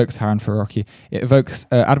 It evokes Harun Farocki. It evokes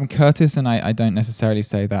Adam Curtis, and I don't necessarily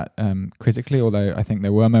say that critically, although I think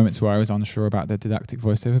there were moments where I was unsure about the didactic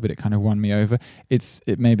voiceover, but it kind of won me over.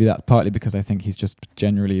 It maybe that's partly because I think he's just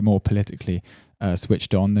generally more politically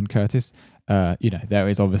switched on than Curtis. There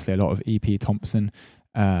is obviously a lot of E.P. Thompson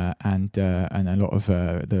and a lot of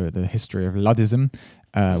the history of Luddism,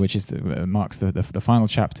 which is marks the final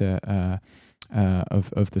chapter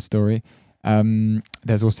of the story.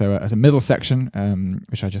 There's also a middle section,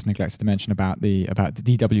 which I just neglected to mention, about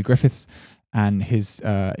D.W. Griffiths and his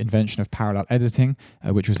invention of parallel editing,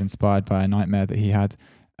 which was inspired by a nightmare that he had.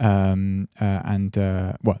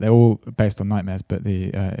 Well, they're all based on nightmares, but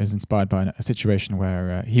it was inspired by a situation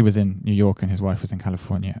where he was in New York and his wife was in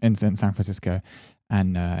California, in San Francisco,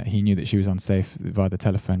 and he knew that she was unsafe via the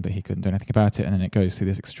telephone, but he couldn't do anything about it. And then it goes through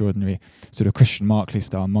this extraordinary sort of Christian Markley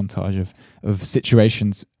style montage of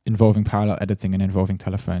situations involving parallel editing and involving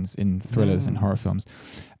telephones in thrillers and horror films.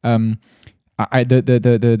 The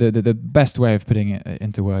best way of putting it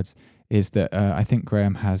into words is that I think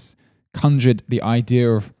Graham has conjured the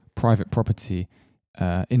idea of private property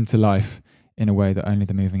into life in a way that only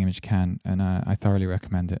the moving image can, and I thoroughly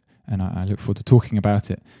recommend it, and I look forward to talking about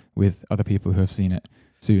it with other people who have seen it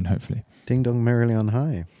soon, hopefully. Ding dong merrily on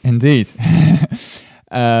high. Indeed.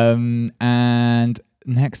 And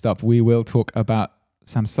next up, we will talk about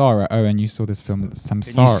Samsara. Oh, and you saw this film,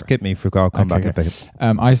 Samsara. Can you skip me for a while? I'll come back a bit.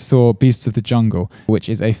 I saw Beasts of the Jungle, which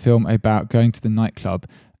is a film about going to the nightclub.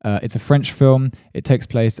 It's a French film. It takes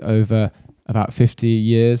place over about 50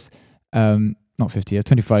 years. Not 50 years,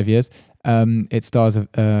 25 years. It stars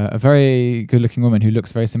a very good-looking woman who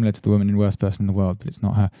looks very similar to the woman in Worst Person in the World, but it's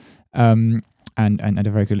not her. And a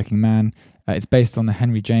very good-looking man. It's based on the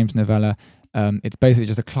Henry James novella. It's basically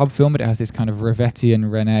just a club film, but it has this kind of Rivetian,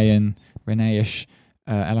 René-ish,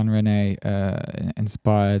 Ellen René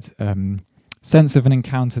inspired sense of an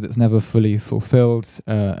encounter that's never fully fulfilled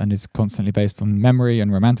and is constantly based on memory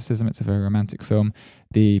and romanticism. It's a very romantic film.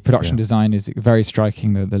 The production design is very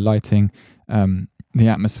striking, the lighting, the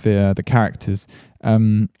atmosphere, the characters.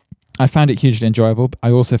 I found it hugely enjoyable.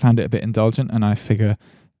 I also found it a bit indulgent, and I figure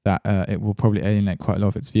that it will probably alienate quite a lot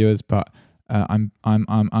of its viewers, but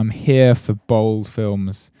I'm here for bold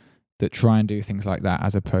films that try and do things like that,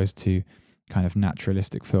 as opposed to kind of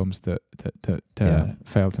naturalistic films that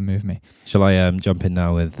fail to move me. Shall I jump in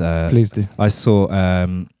now with? Please do. I saw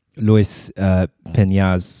Luis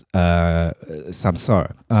Peña's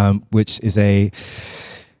Samsara, which is a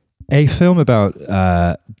film about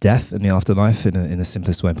death and the afterlife in the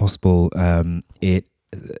simplest way possible. It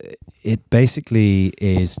basically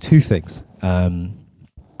is two things.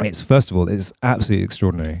 It's first of all, it's absolutely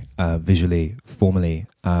extraordinary visually, formally.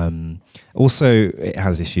 Also, it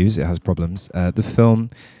has issues, it has problems. The film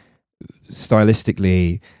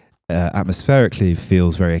stylistically, atmospherically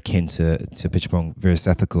feels very akin to Pitchpong, very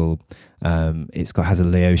ethical. Has a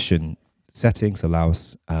Laotian setting, so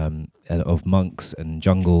Laos, of monks and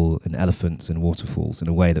jungle and elephants and waterfalls in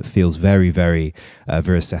a way that feels very, very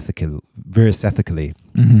veracethically.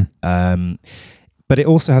 Mm-hmm. But it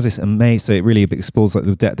also has this amazing, so it really explores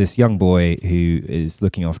like this young boy who is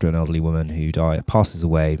looking after an elderly woman who passes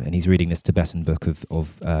away, and he's reading this Tibetan book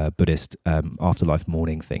of Buddhist afterlife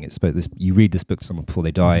mourning thing. You read this book to someone before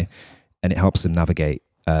they die, and it helps them navigate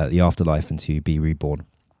the afterlife and to be reborn.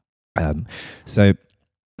 So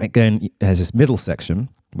again, there's this middle section,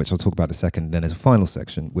 which I'll talk about in a second, and then there's a final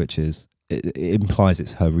section, which is it implies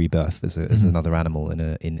it's her rebirth as another animal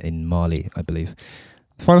in Mali, I believe.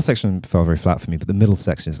 The final section fell very flat for me, but the middle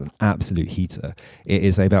section is an absolute heater. It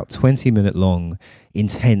is about 20-minute long,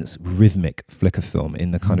 intense, rhythmic flicker film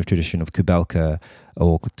in the kind of tradition of Kubelka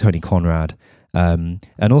or Tony Conrad, and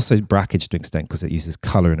also brackaged to an extent because it uses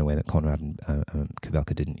color in a way that Conrad and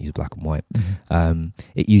Kubelka didn't use black and white. Mm-hmm.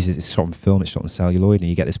 It's shot on film, it's shot on celluloid, and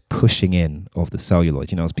you get this pushing in of the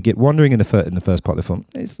celluloid. I was wondering in the first part of the film,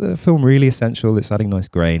 is the film really essential? It's adding nice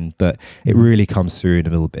grain, but it really comes through in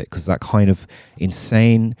a little bit because that kind of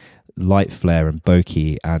insane light flare and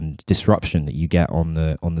bokeh and disruption that you get on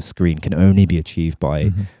the screen can only be achieved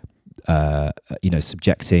by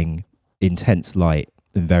subjecting intense light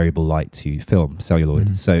and variable light to film, celluloid.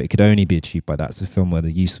 Mm-hmm. So it could only be achieved by that. It's a film where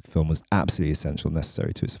the use of film was absolutely essential and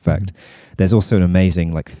necessary to its effect. Mm-hmm. There's also an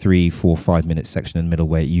amazing 3, 4, 5 minute section in the middle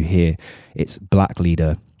where you hear it's black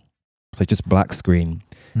leader, so just black screen,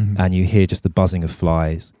 and you hear just the buzzing of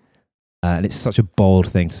flies. And it's such a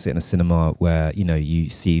bold thing to sit in a cinema where, you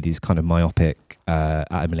see these kind of myopic,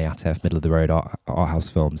 Emily Atef, middle of the road art house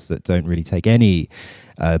films that don't really take any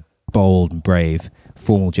bold and brave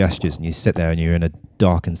formal gestures, and you sit there and you're in a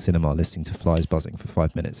darkened cinema listening to flies buzzing for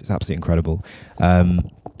 5 minutes. It's absolutely incredible.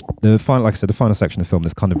 The final section of the film,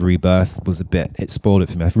 this kind of rebirth, it spoiled it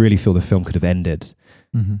for me. I really feel the film could have ended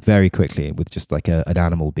very quickly with just an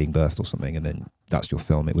animal being birthed or something, and then that's your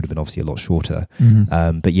film. It would have been obviously a lot shorter.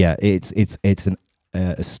 But yeah, it's an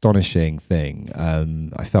astonishing thing.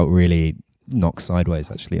 I felt really knocked sideways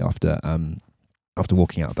actually after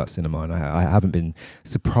walking out of that cinema, and I haven't been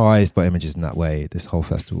surprised by images in that way this whole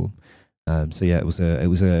festival. So yeah, it was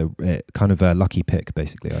a kind of a lucky pick.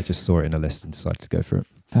 Basically, I just saw it in a list and decided to go for it.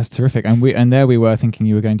 That's terrific. And there we were thinking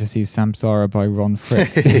you were going to see Samsara by Ron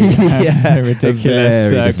Frick. Yeah,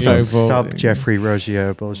 ridiculous global sub Jeffrey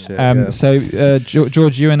Roggio bullshit. So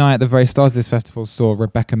George, you and I at the very start of this festival saw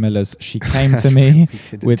Rebecca Miller's She Came to Me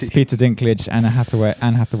with Peter Dinklage, Anne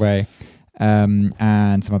Hathaway,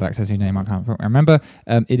 and some other actors whose name I can't remember.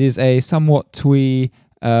 It is a somewhat twee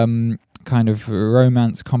kind of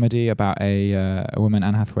romance comedy about a woman,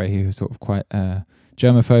 Anne Hathaway, who's sort of quite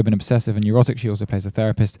germaphobe and obsessive and neurotic. She also plays a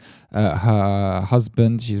therapist. Her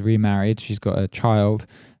husband, she's remarried, she's got a child.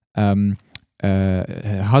 Her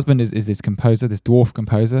husband is this composer, this dwarf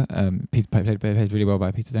composer, played really well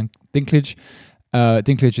by Peter Dinklage.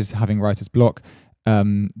 Dinklage is having writer's block.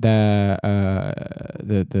 The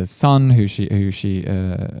son who she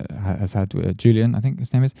has had, Julian, I think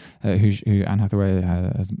his name is, who Anne Hathaway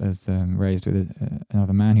has raised with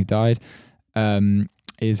another man who died,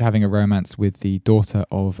 is having a romance with the daughter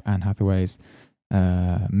of Anne Hathaway's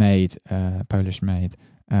maid, Polish maid,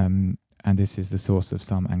 and this is the source of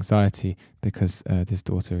some anxiety because this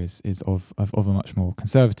daughter is of a much more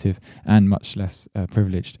conservative and much less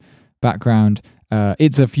privileged background.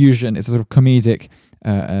 It's a fusion. It's a sort of comedic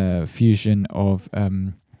fusion of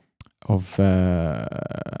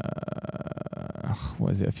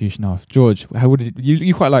what is it? A fusion of George. How would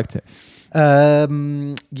you quite liked it?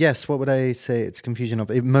 Yes. What would I say? It's confusion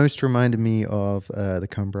of. It most reminded me of the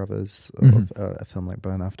Coen Brothers, of a film like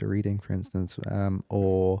Burn After Reading, for instance,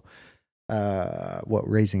 or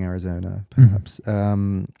Raising Arizona, perhaps.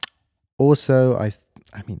 Also, I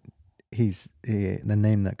mean. He's the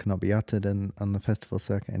name that cannot be uttered on the festival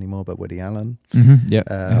circuit anymore, but Woody Allen. Yeah,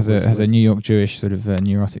 has a New York Jewish sort of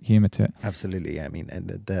neurotic humor to it. Absolutely. I mean, and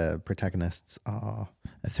the protagonists are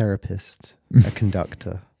a therapist, a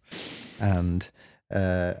conductor, and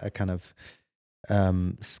a kind of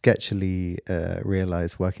sketchily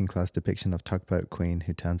realized working class depiction of tugboat queen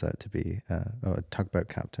who turns out to be, or tugboat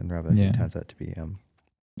captain rather, who turns out to be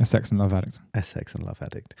a sex and love addict. A sex and love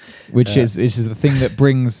addict, which is the thing that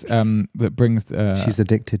brings she's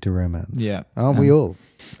addicted to romance. Yeah, aren't we all?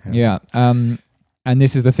 Yeah. And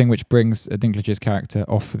this is the thing which brings Dinklage's character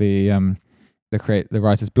off the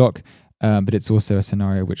writer's block. But it's also a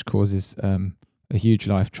scenario which causes a huge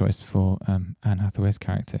life choice for Anne Hathaway's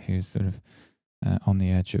character, who's sort of on the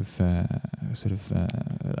edge of a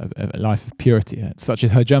life of purity, such as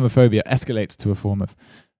her germophobia escalates to a form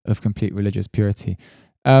of complete religious purity.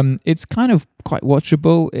 It's kind of quite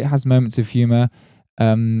watchable. It has moments of humor.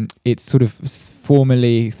 It sort of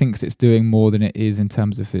formally thinks it's doing more than it is in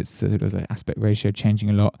terms of its sort of aspect ratio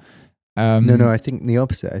changing a lot. No, I think the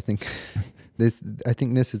opposite. I think this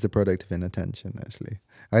is a product of inattention. Actually,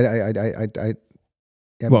 my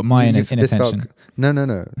inattention?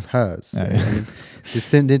 No, hers. Oh, I mean,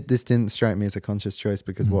 this didn't strike me as a conscious choice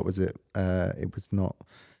because what was it?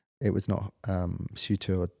 It was not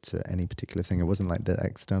suited to any particular thing. It wasn't like the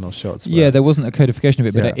external shots. Yeah, there wasn't a codification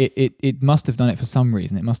of it, but it must have done it for some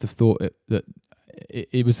reason. It must have thought that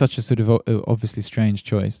it was such a sort of obviously strange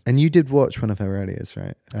choice. And you did watch one of her earliers,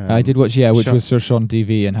 right? I did watch, which was sort of on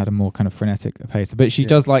DV and had a more kind of frenetic pace. But she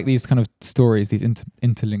does like these kind of stories, these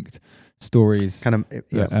interlinked stories. Kind of,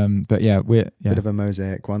 but yeah, bit of a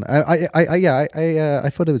mosaic one.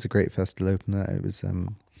 I thought it was a great festival opener. It was.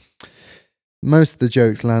 Most of the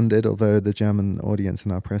jokes landed, although the German audience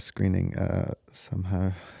in our press screening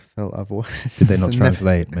somehow felt otherwise. Did they not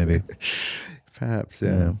translate, maybe? Perhaps,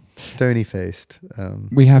 yeah. Stony-faced.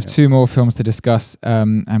 We have two more films to discuss,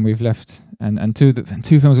 and we've left and two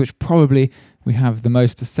films which probably we have the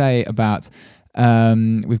most to say about.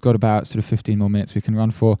 We've got about sort of 15 more minutes we can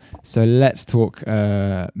run for. So let's talk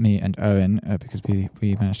me and Owen, because we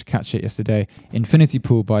managed to catch it yesterday. Infinity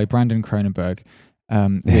Pool by Brandon Cronenberg.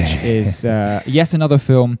 Which is yet another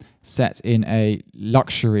film set in a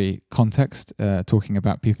luxury context, talking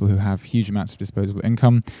about people who have huge amounts of disposable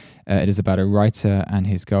income. It is about a writer and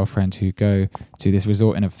his girlfriend who go to this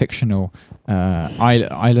resort in a fictional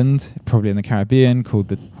island, probably in the Caribbean, called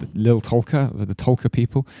the Lil Tolka, or the Tolka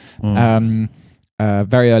people.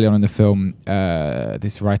 Very early on in the film,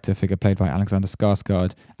 this writer figure played by Alexander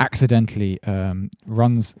Skarsgård accidentally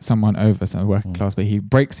runs someone over, some working class, but he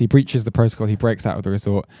breaches the protocol. He breaks out of the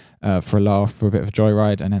resort for a laugh, for a bit of a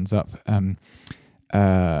joyride, and ends up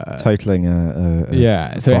totaling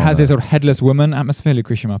so it has this sort of headless woman atmosphere,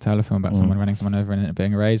 Lucretia Martel film about someone running someone over and it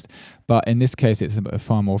being erased. But in this case, it's a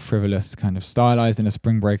far more frivolous, kind of stylized in a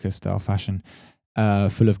Spring Breakers style fashion,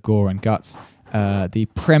 full of gore and guts. The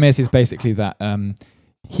premise is basically that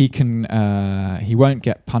he won't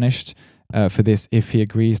get punished for this if he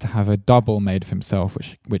agrees to have a double made of himself,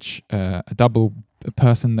 which a double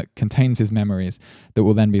person that contains his memories that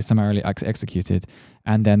will then be summarily executed.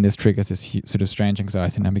 And then this triggers this sort of strange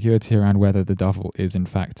anxiety and ambiguity around whether the double is in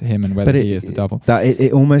fact him and whether he is the double. That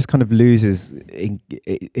it almost kind of loses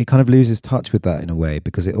it kind of loses touch with that in a way,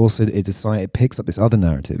 because it picks up this other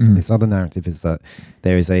narrative. And this other narrative is that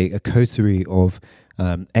there is a coterie of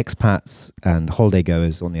expats and holiday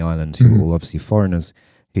goers on the island who are all obviously foreigners,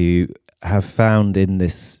 who have found in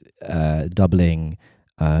this doubling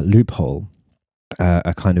loophole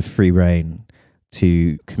a kind of free reign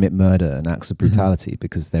to commit murder and acts of brutality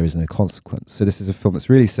because there is no consequence. So this is a film that's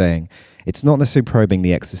really saying, it's not necessarily probing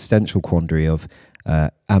the existential quandary of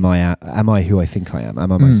am I who I think I am?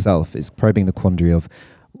 Am I myself? It's probing the quandary of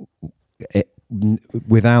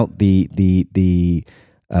without the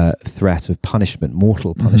threat of punishment,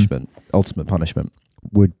 mortal punishment, ultimate punishment,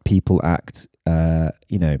 would people act?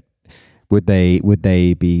 Would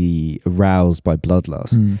they be aroused by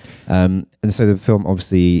bloodlust? And so the film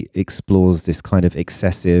obviously explores this kind of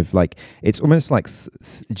excessive, like it's almost like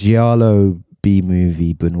giallo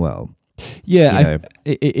B-movie Buñuel. Yeah,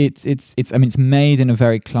 it's made in a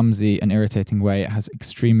very clumsy and irritating way. It has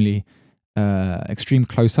extreme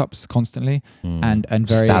close-ups constantly and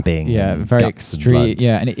very stabbing, very extreme.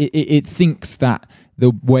 Yeah, and it thinks that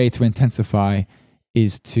the way to intensify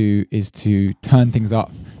is to turn things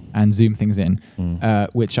up and zoom things in,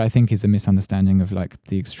 which I think is a misunderstanding of like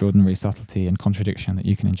the extraordinary subtlety and contradiction that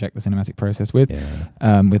you can inject the cinematic process with,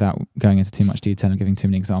 without going into too much detail and giving too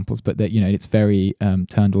many examples. But that it's very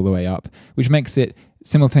turned all the way up, which makes it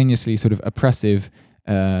simultaneously sort of oppressive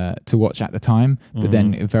to watch at the time, but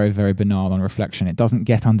then very, very banal on reflection. It doesn't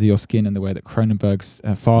get under your skin in the way that Cronenberg's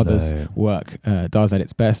father's work does at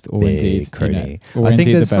its best, or Big indeed, I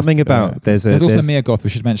think there's something about there's also Mia Goth we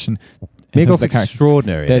should mention. Mia Goth's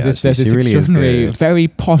extraordinary. There's this really extraordinary, very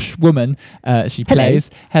posh woman she plays.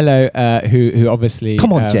 Hello, who obviously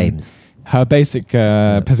come on, James. Her basic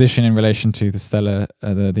position in relation to the Stella,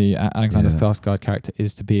 the Alexander Skarsgård character,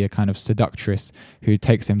 is to be a kind of seductress who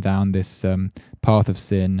takes him down this path of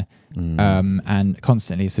sin, and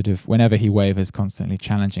constantly sort of, whenever he wavers, constantly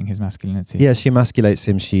challenging his masculinity. Yeah, she emasculates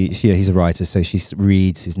him. He's a writer, so she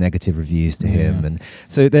reads his negative reviews to him, and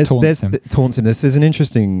so taunts him. There's an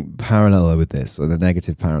interesting parallel with this, or the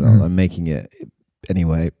negative parallel. I'm making it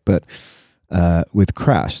anyway, but with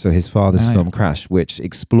Crash, so his father's film Crash, which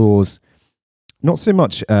explores not so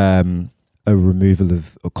much a removal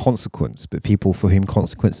of a consequence, but people for whom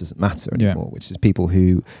consequence doesn't matter anymore, which is people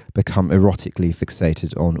who become erotically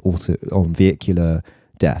fixated on vehicular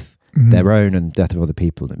death, their own and death of other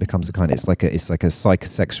people. And it becomes it's like a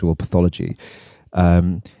psychosexual pathology.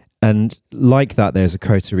 And like that, there's a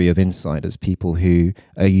coterie of insiders, people who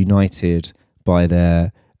are united by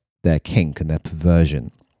their kink and their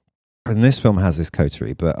perversion. And this film has this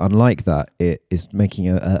coterie, but unlike that, it is making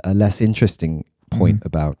a less interesting point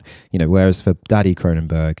about, whereas for Daddy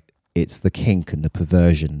Cronenberg, it's the kink and the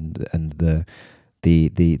perversion and that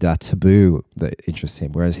taboo that interests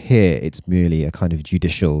him. Whereas here, it's merely a kind of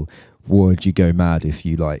judicial, would you go mad if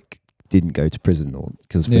you didn't go to prison or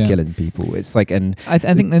because for killing people? It's like, and I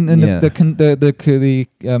think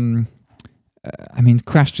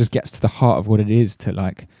Crash just gets to the heart of what it is to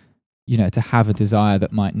to have a desire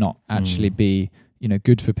that might not actually be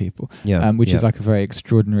good for people, which is like a very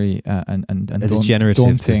extraordinary and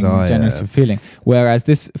daunting feeling. Whereas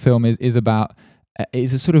this film is about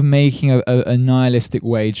is a sort of making a nihilistic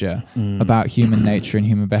wager about human nature and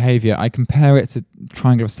human behavior. I compare it to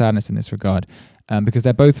Triangle of Sadness in this regard, because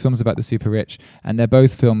they're both films about the super rich, and they're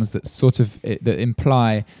both films that that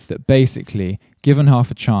imply that basically, given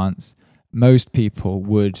half a chance, most people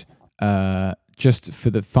would just for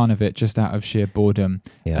the fun of it, just out of sheer boredom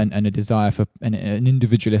and a desire for an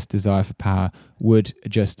individualist desire for power, would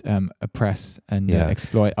just oppress and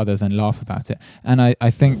exploit others and laugh about it. And I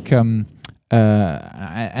think I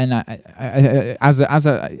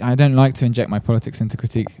don't like to inject my politics into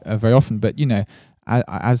critique very often, but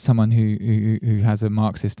as someone who has a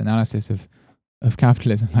Marxist analysis of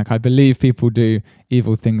capitalism, I believe people do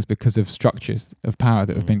evil things because of structures of power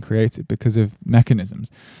that have been created, because of mechanisms.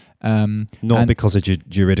 Not because a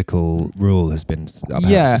juridical rule has been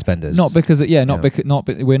suspended. Not because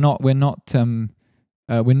we're not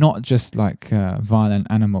just like violent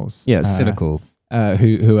animals. Yeah, cynical.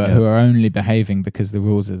 Who are only behaving because the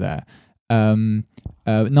rules are there.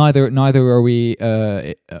 Neither are we,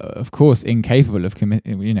 of course, incapable of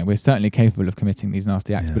committing. We're certainly capable of committing these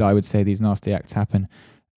nasty acts, but I would say these nasty acts happen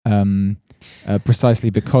precisely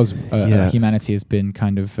because humanity has been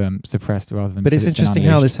kind of suppressed rather than. But it's interesting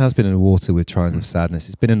how this has been in the water with Triangle of Sadness.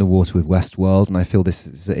 It's been in the water with Westworld, and I feel this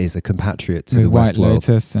is a compatriot to with the White Westworld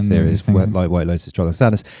Lotus series, like White Lotus, Triangle of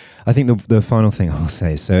Sadness. I think the final thing I'll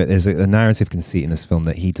say, so there's a narrative conceit in this film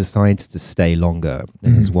that he decides to stay longer,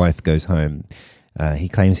 and his wife goes home. He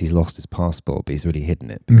claims he's lost his passport, but he's really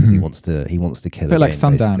hidden it because he wants to kill. A bit like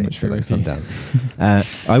Sundown, which like Sundown.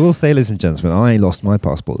 I will say, ladies and gentlemen, I lost my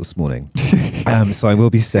passport this morning, so I will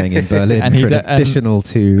be staying in Berlin for an additional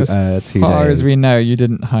 2 days. As far as we know, you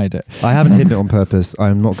didn't hide it. I haven't hidden it on purpose.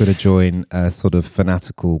 I'm not going to join a sort of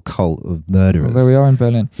fanatical cult of murderers. Although we are in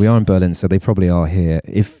Berlin. We are in Berlin, so they probably are here.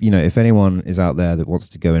 If anyone is out there that wants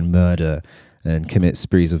to go and murder and commit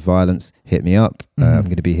sprees of violence, hit me up. I'm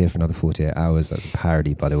going to be here for another 48 hours. That's a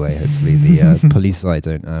parody, by the way. Hopefully the police side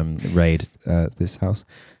don't raid this house.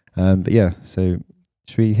 But yeah, so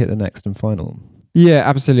should we hit the next and final? Yeah,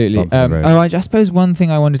 absolutely. I suppose one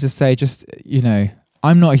thing I wanted to say, just,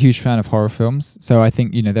 I'm not a huge fan of horror films. So I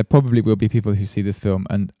think, there probably will be people who see this film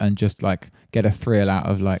and just like get a thrill out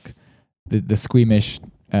of like the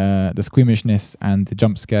squeamishness and the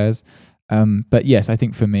jump scares. But yes, I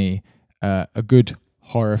think for me, a good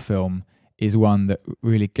horror film is one that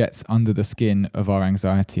really gets under the skin of our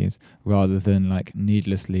anxieties rather than like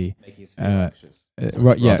needlessly making us feel anxious.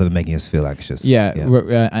 Rather than making us feel anxious.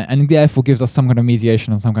 And therefore gives us some kind of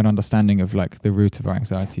mediation and some kind of understanding of like the root of our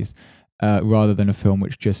anxieties, rather than a film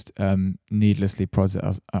which just needlessly prods at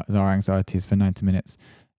us, at our anxieties for 90 minutes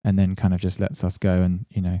and then kind of just lets us go and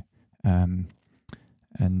and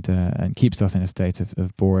keeps us in a state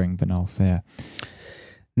of boring, banal fear.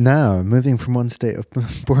 Now, moving from one state of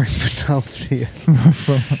boring banality. From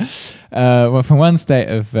one state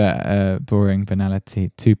of boring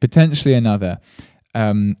banality to potentially another.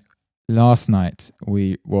 Last night,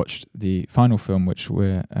 we watched the final film, which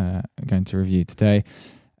we're going to review today.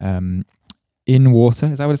 In Water,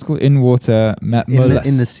 is that what it's called? In Water, in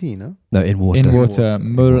the sea, no? No, In Water. In Water,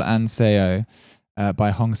 Mul and Seo,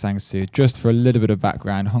 by Hong Sang-soo. Just for a little bit of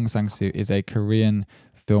background, Hong Sang-soo is a Korean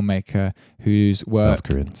filmmaker whose work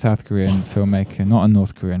South Korean filmmaker, not a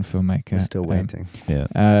North Korean filmmaker. We're still waiting.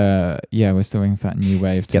 We're still waiting for that new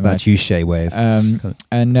wave to get that Juche wave.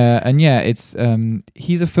 It's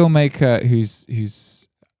he's a filmmaker who's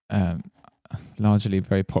largely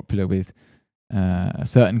very popular with a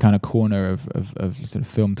certain kind of corner of sort of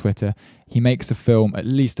film Twitter. He makes at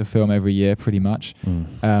least a film every year, pretty much.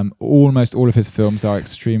 Almost all of his films are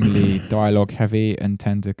extremely dialogue heavy and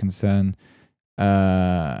tend to concern.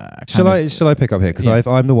 Shall I pick up here because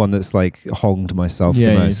I'm the one that's like honged myself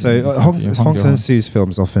the most. So Hong Sang-soo's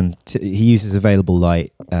films often he uses available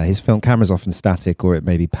light. His film camera's often static or it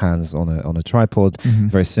maybe pans on a tripod.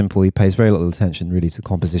 Very simple. He pays very little attention really to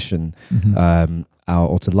composition.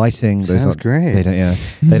 Or to lighting. Sounds great. They don't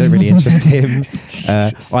really interest him.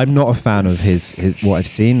 I'm not a fan of his what I've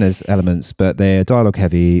seen. There's elements, but they're dialogue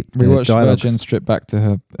heavy. We watched Virgin stripped bare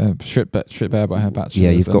by her bachelor.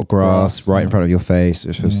 Yeah, you've got grass right in front of your face,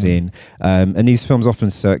 which we've seen. And these films often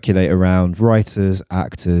circulate around writers,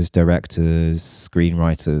 actors, directors,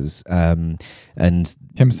 screenwriters, and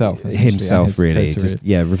himself really. Just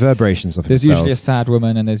reverberations of there's himself. Usually a sad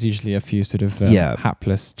woman and there's usually a few sort of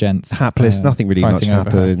hapless gents. Nothing really much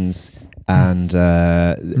happens. And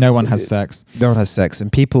no one has sex. No one has sex.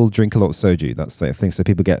 And people drink a lot of soju. That's the thing. So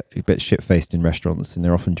people get a bit shit-faced in restaurants and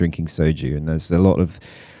they're often drinking soju. And there's a lot of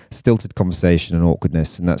stilted conversation and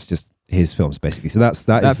awkwardness. And that's just his films, basically. So that's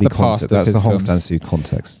the context. That's the Hong Sang-soo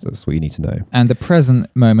context. That's what you need to know. And the present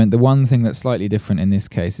moment, the one thing that's slightly different in this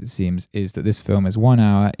case, it seems, is that this film is 1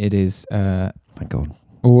 hour. It is... Thank God.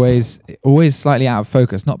 Always slightly out of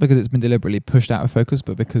focus, not because it's been deliberately pushed out of focus,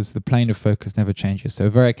 but because the plane of focus never changes.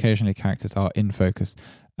 So very occasionally characters are in focus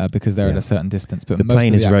because they're at a certain distance. But the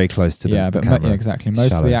plane is very close to the camera. Exactly.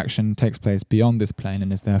 Most of the action takes place beyond this plane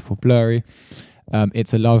and is therefore blurry.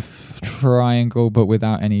 It's a love triangle, but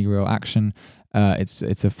without any real action.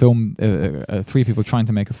 It's a film, 3 people trying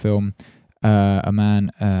to make a film, a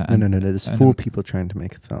man... No. There's 4 people trying to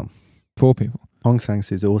make a film. 4 people. Hong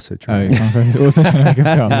Sang-soo is also trying. He's also trying to make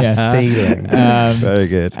a film. Yes, failing. Very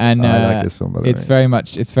good. And I like this film. By the way. Very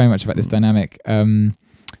much about this dynamic.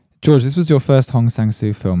 George, this was your first Hong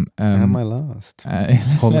Sang-soo film. And my last.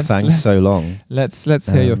 Hong Sang so long. Let's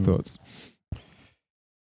hear your thoughts.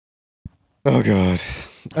 Oh God.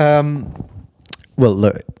 Well,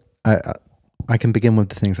 look, I can begin with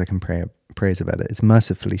the things I can praise about it. It's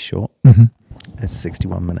mercifully short. Mm-hmm. It's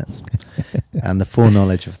 61 minutes. And the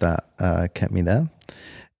foreknowledge of that kept me there.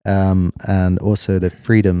 And also the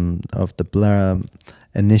freedom of the blur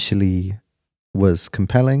initially was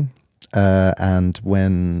compelling. and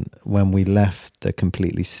when we left the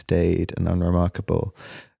completely staid and unremarkable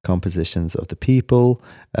compositions of the people,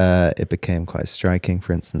 it became quite striking.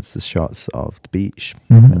 For instance, the shots of the beach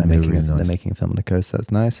when they're making a film on the coast.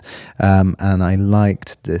 That's nice, and I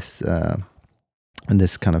liked this and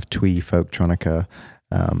this kind of twee folktronica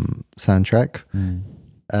soundtrack.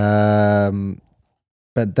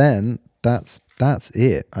 But then that's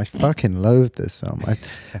it. I fucking loathed this film.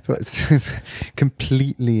 It's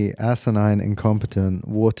completely asinine, incompetent,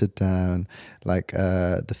 watered down, like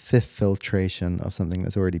the fifth filtration of something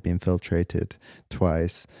that's already been filtrated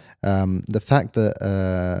twice. The fact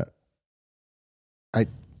that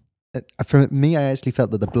for me, I actually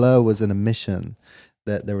felt that The Blur was an omission,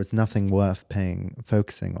 that there was nothing worth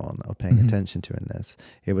focusing on or paying attention to in this.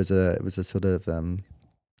 It was a sort of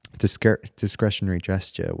discretionary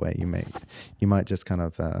gesture where you might just kind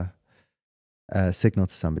of signal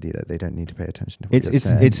to somebody that they don't need to pay attention to what you're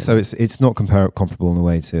saying. It's not comparable in a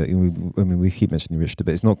way to, I mean, we keep mentioning Richter,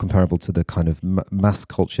 but it's not comparable to the kind of mass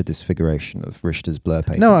culture disfiguration of Richter's Blur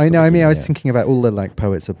paintings. No, I know. I mean, I was thinking about all the like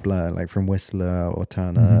poets of Blur, like from Whistler or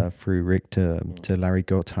Turner through Richter to Larry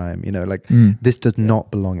Gottheim. You know, like this does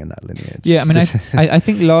not belong in that lineage. Yeah, I mean, I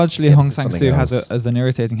think largely Hong Sang-soo has an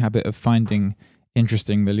irritating habit of finding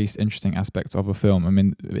interesting the least interesting aspects of a film. I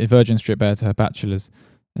mean, Virgin Stripped Bare to Her Bachelors,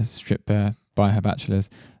 Stripped Bare by Her Bachelors,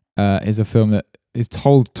 is a film that is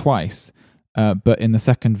told twice, but in the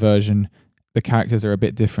second version, the characters are a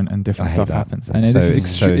bit different and different stuff happens. And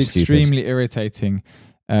this is extremely irritating.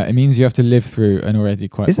 It means you have to live through an already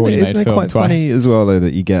quite poorly made film. Isn't it quite funny as well, though,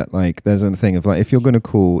 that you get like, there's a thing of like, if you're going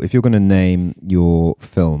to name your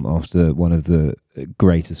film after one of the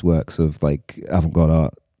greatest works of like avant-garde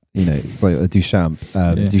art, you know, it's like a Duchamp,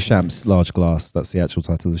 Duchamp's Large Glass, that's the actual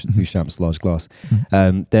title, Duchamp's Large Glass,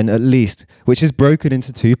 then at least, which is broken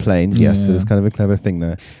into two planes, so there's kind of a clever thing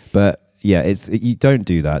there, but yeah, you don't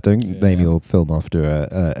do that. Don't name your film after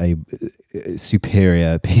a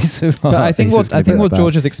superior piece of art. But I think what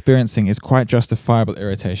George is experiencing is quite justifiable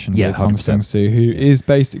irritation with Hong Sang-soo, who is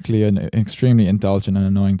basically an extremely indulgent and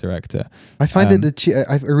annoying director. I find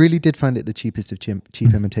I really did find it the cheapest of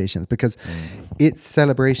cheap imitations, because its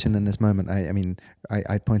celebration in this moment. I mean,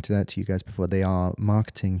 I pointed out to you guys before, they are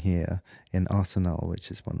marketing here in Arsenal, which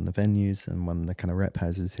is one of the venues and one of the kind of rep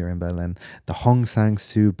houses here in Berlin, the Hong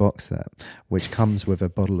Sang-soo box set, which comes with a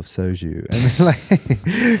bottle of soju. And it's like,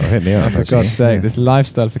 hit me up, for God's sake, this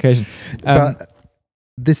lifestyleification. But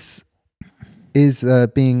this is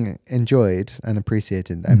being enjoyed and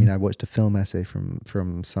appreciated. I mean, I watched a film essay from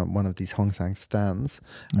one of these Hong Sang stands,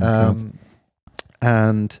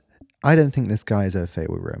 and I don't think this guy is au fait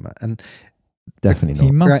with Roma. And definitely not.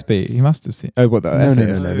 He must be. He must have seen. Oh, what the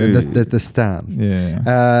No. The stand.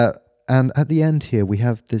 Yeah. And at the end here, we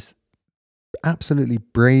have this absolutely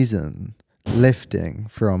brazen lifting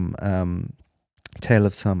from Tale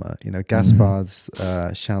of Summer. You know, Gaspard's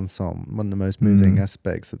chanson, one of the most moving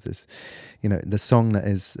aspects of this. You know, the song that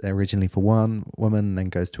is originally for one woman, then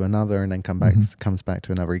goes to another, and then comes back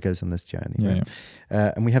to another. He goes on this journey. Right?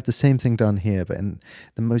 And we have the same thing done here, but in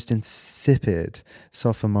the most insipid,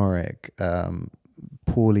 sophomoric,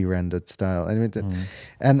 poorly rendered style. I mean,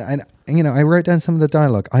 and you know, I wrote down some of the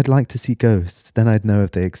dialogue. I'd like to see ghosts, then I'd know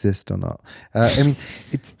if they exist or not. I mean,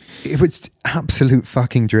 it was absolute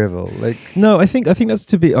fucking drivel. Like, no, I think that's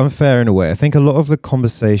to be unfair in a way. I think a lot of the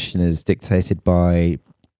conversation is dictated by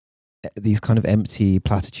these kind of empty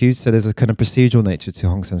platitudes. So there's a kind of procedural nature to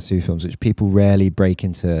Hong Sang-soo films, which people rarely break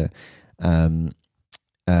into.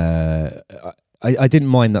 I didn't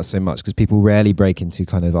mind that so much, because people rarely break into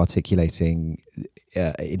kind of articulating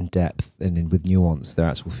in depth and with nuance their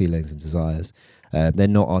actual feelings and desires. They're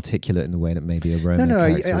not articulate in the way that maybe a Roman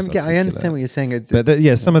character is articulate. I understand what you're saying.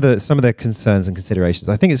 But some of their concerns and considerations,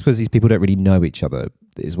 I think it's because these people don't really know each other,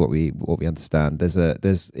 is what we understand. There's a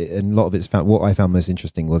lot of it's found. What I found most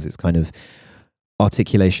interesting was its kind of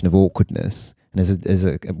articulation of awkwardness,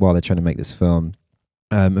 and while they're trying to make this film.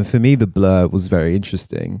 And for me, The Blur was very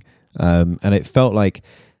interesting. And it felt like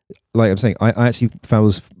I'm saying, I actually found it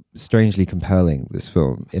was strangely compelling, this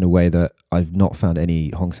film, in a way that I've not found any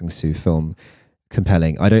Hong Sang-soo film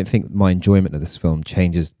compelling. I don't think my enjoyment of this film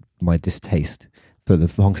changes my distaste for the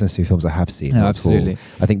Hong Sang-soo films I have seen. No, absolutely.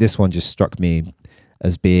 I think this one just struck me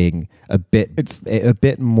as being a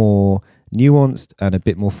bit more nuanced and a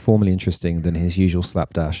bit more formally interesting than his usual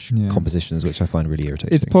slapdash compositions, which I find really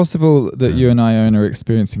irritating. It's possible that you and I, Owen, are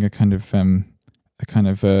experiencing a kind of an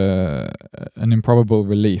improbable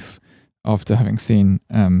relief after having seen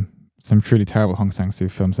some truly terrible Hong Sang-soo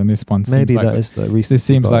films, and this one seems Maybe like that is the recent. this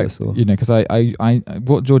seems like, or, you know, because I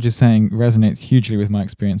what George is saying resonates hugely with my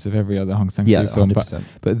experience of every other Hong Sang-soo yeah, film, 100%.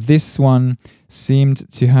 but this one seemed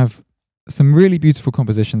to have some really beautiful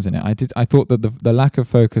compositions in it. I thought that the lack of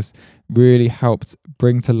focus really helped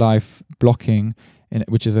bring to life blocking in it,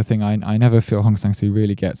 which is a thing I never feel Hong Sang-soo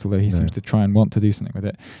really gets, although he No. seems to try and want to do something with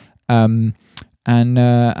it. And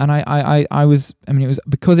I was, I mean, it was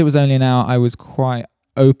because it was only an hour, I was quite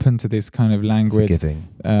open to this kind of language. Forgiving.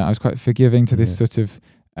 I was quite forgiving to this Yeah. sort of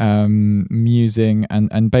musing,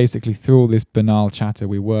 and basically through all this banal chatter,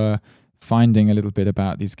 we were finding a little bit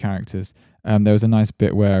about these characters. There was a nice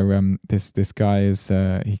bit where this guy is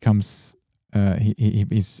he comes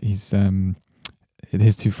he's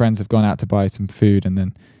his two friends have gone out to buy some food, and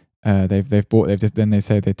then then they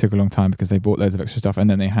say they took a long time because they bought loads of extra stuff, and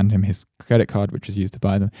then they hand him his credit card, which was used to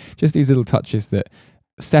buy them. Just these little touches that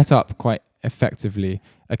set up quite effectively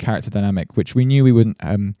a character dynamic, which we knew we wouldn't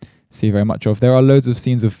see very much of. There are loads of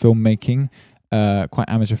scenes of filmmaking, quite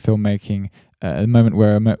amateur filmmaking. A moment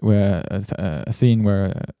where a scene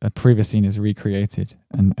where a previous scene is recreated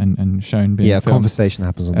and shown being A filmed. conversation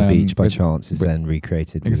happens on the beach by with- chance is then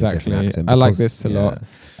recreated. Exactly. With a different I like because- this a lot.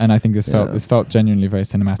 And I think this Yeah. felt genuinely very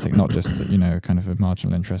cinematic, not just, you know, kind of a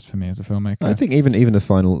marginal interest for me as a filmmaker. I think even the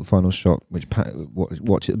final shot, which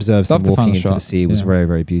watch it observes Love him the walking final into shot, the sea, was yeah. very,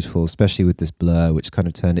 very beautiful, especially with this blur, which kind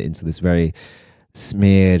of turned it into this very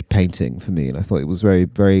smeared painting for me, and I thought it was very,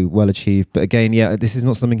 very well achieved. But again, this is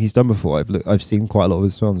not something he's done before. I've seen quite a lot of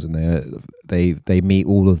his films, and they meet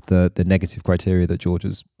all of the negative criteria that George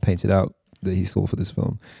has painted out that he saw for this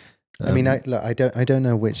film. I mean, I don't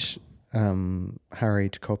know which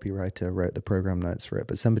harried copywriter wrote the program notes for it,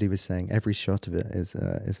 but somebody was saying every shot of it is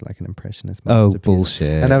like an impressionist masterpiece.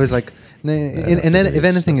 Bullshit. And I was like, no. And then if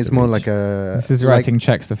anything, it's more like a. This is writing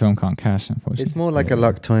checks the film can't cash, unfortunately. It's more like a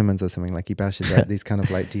Luck Toymans or something. Like he bashes out these kind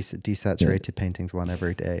of like desaturated paintings one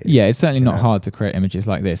every day. Yeah, it's certainly not Yeah. hard to create images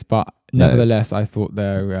like this, but No. nevertheless, I thought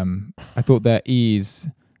their ease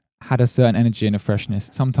had a certain energy and a freshness.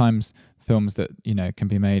 Sometimes films that, you know, can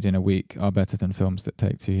be made in a week are better than films that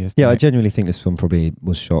take 2 years to Yeah, I make. genuinely think this film probably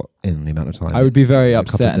was shot in the amount of time. I would be very a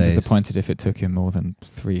couple upset of and days. disappointed if it took him more than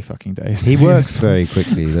 3 fucking days. He to do works this. very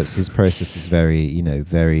quickly. That's his process is very,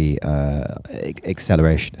 very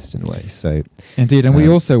accelerationist in a way. So Indeed, and we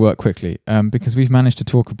Um, also work quickly because we've managed to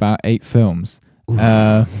talk about 8 films. Oof.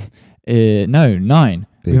 No, 9.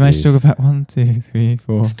 Big We managed to leap. talk about 1, 2, 3,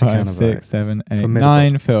 4, It's 5, Stakhanova. 6, 7, 8, Formidable.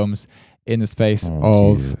 9 films in the space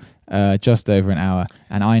Oh, of just over an hour,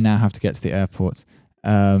 and I now have to get to the airport.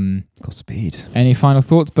 Godspeed. Any final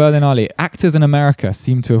thoughts, Berlinale? Actors in America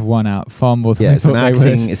seem to have won out far more than Yeah, I it's an thought they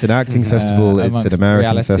would. acting festival. It's an amongst American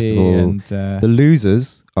reality festival. And, The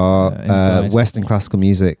losers are Inside. Western classical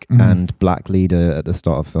music Mhm. and Black Leader at the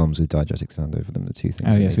start of films with diegetic sound over them. The two things.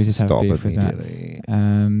 Oh, that yes, need we to did have stop beef with that.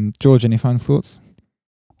 immediately. George, any final thoughts?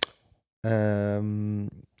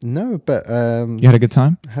 No, but You had a good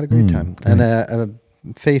time? had a great Mm, time. great. And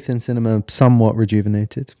faith in cinema somewhat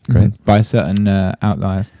rejuvenated. Great. Mhm. By certain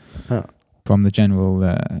outliers Huh. from the general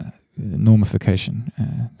normification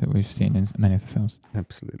that we've seen in many of the films.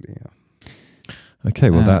 Absolutely, yeah. Okay,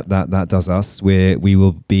 well that does us. We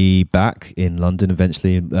will be back in London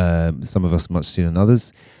eventually. Some of us much sooner than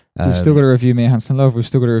others. We've still got to review Mia Hansen Love. We've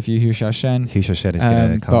still got to review Hu Xiaoshen. Hu Xiaoshen is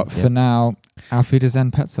going to come. But for now, Auf Wiedersehen,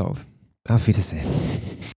 Petzold. Auf Wiedersehen.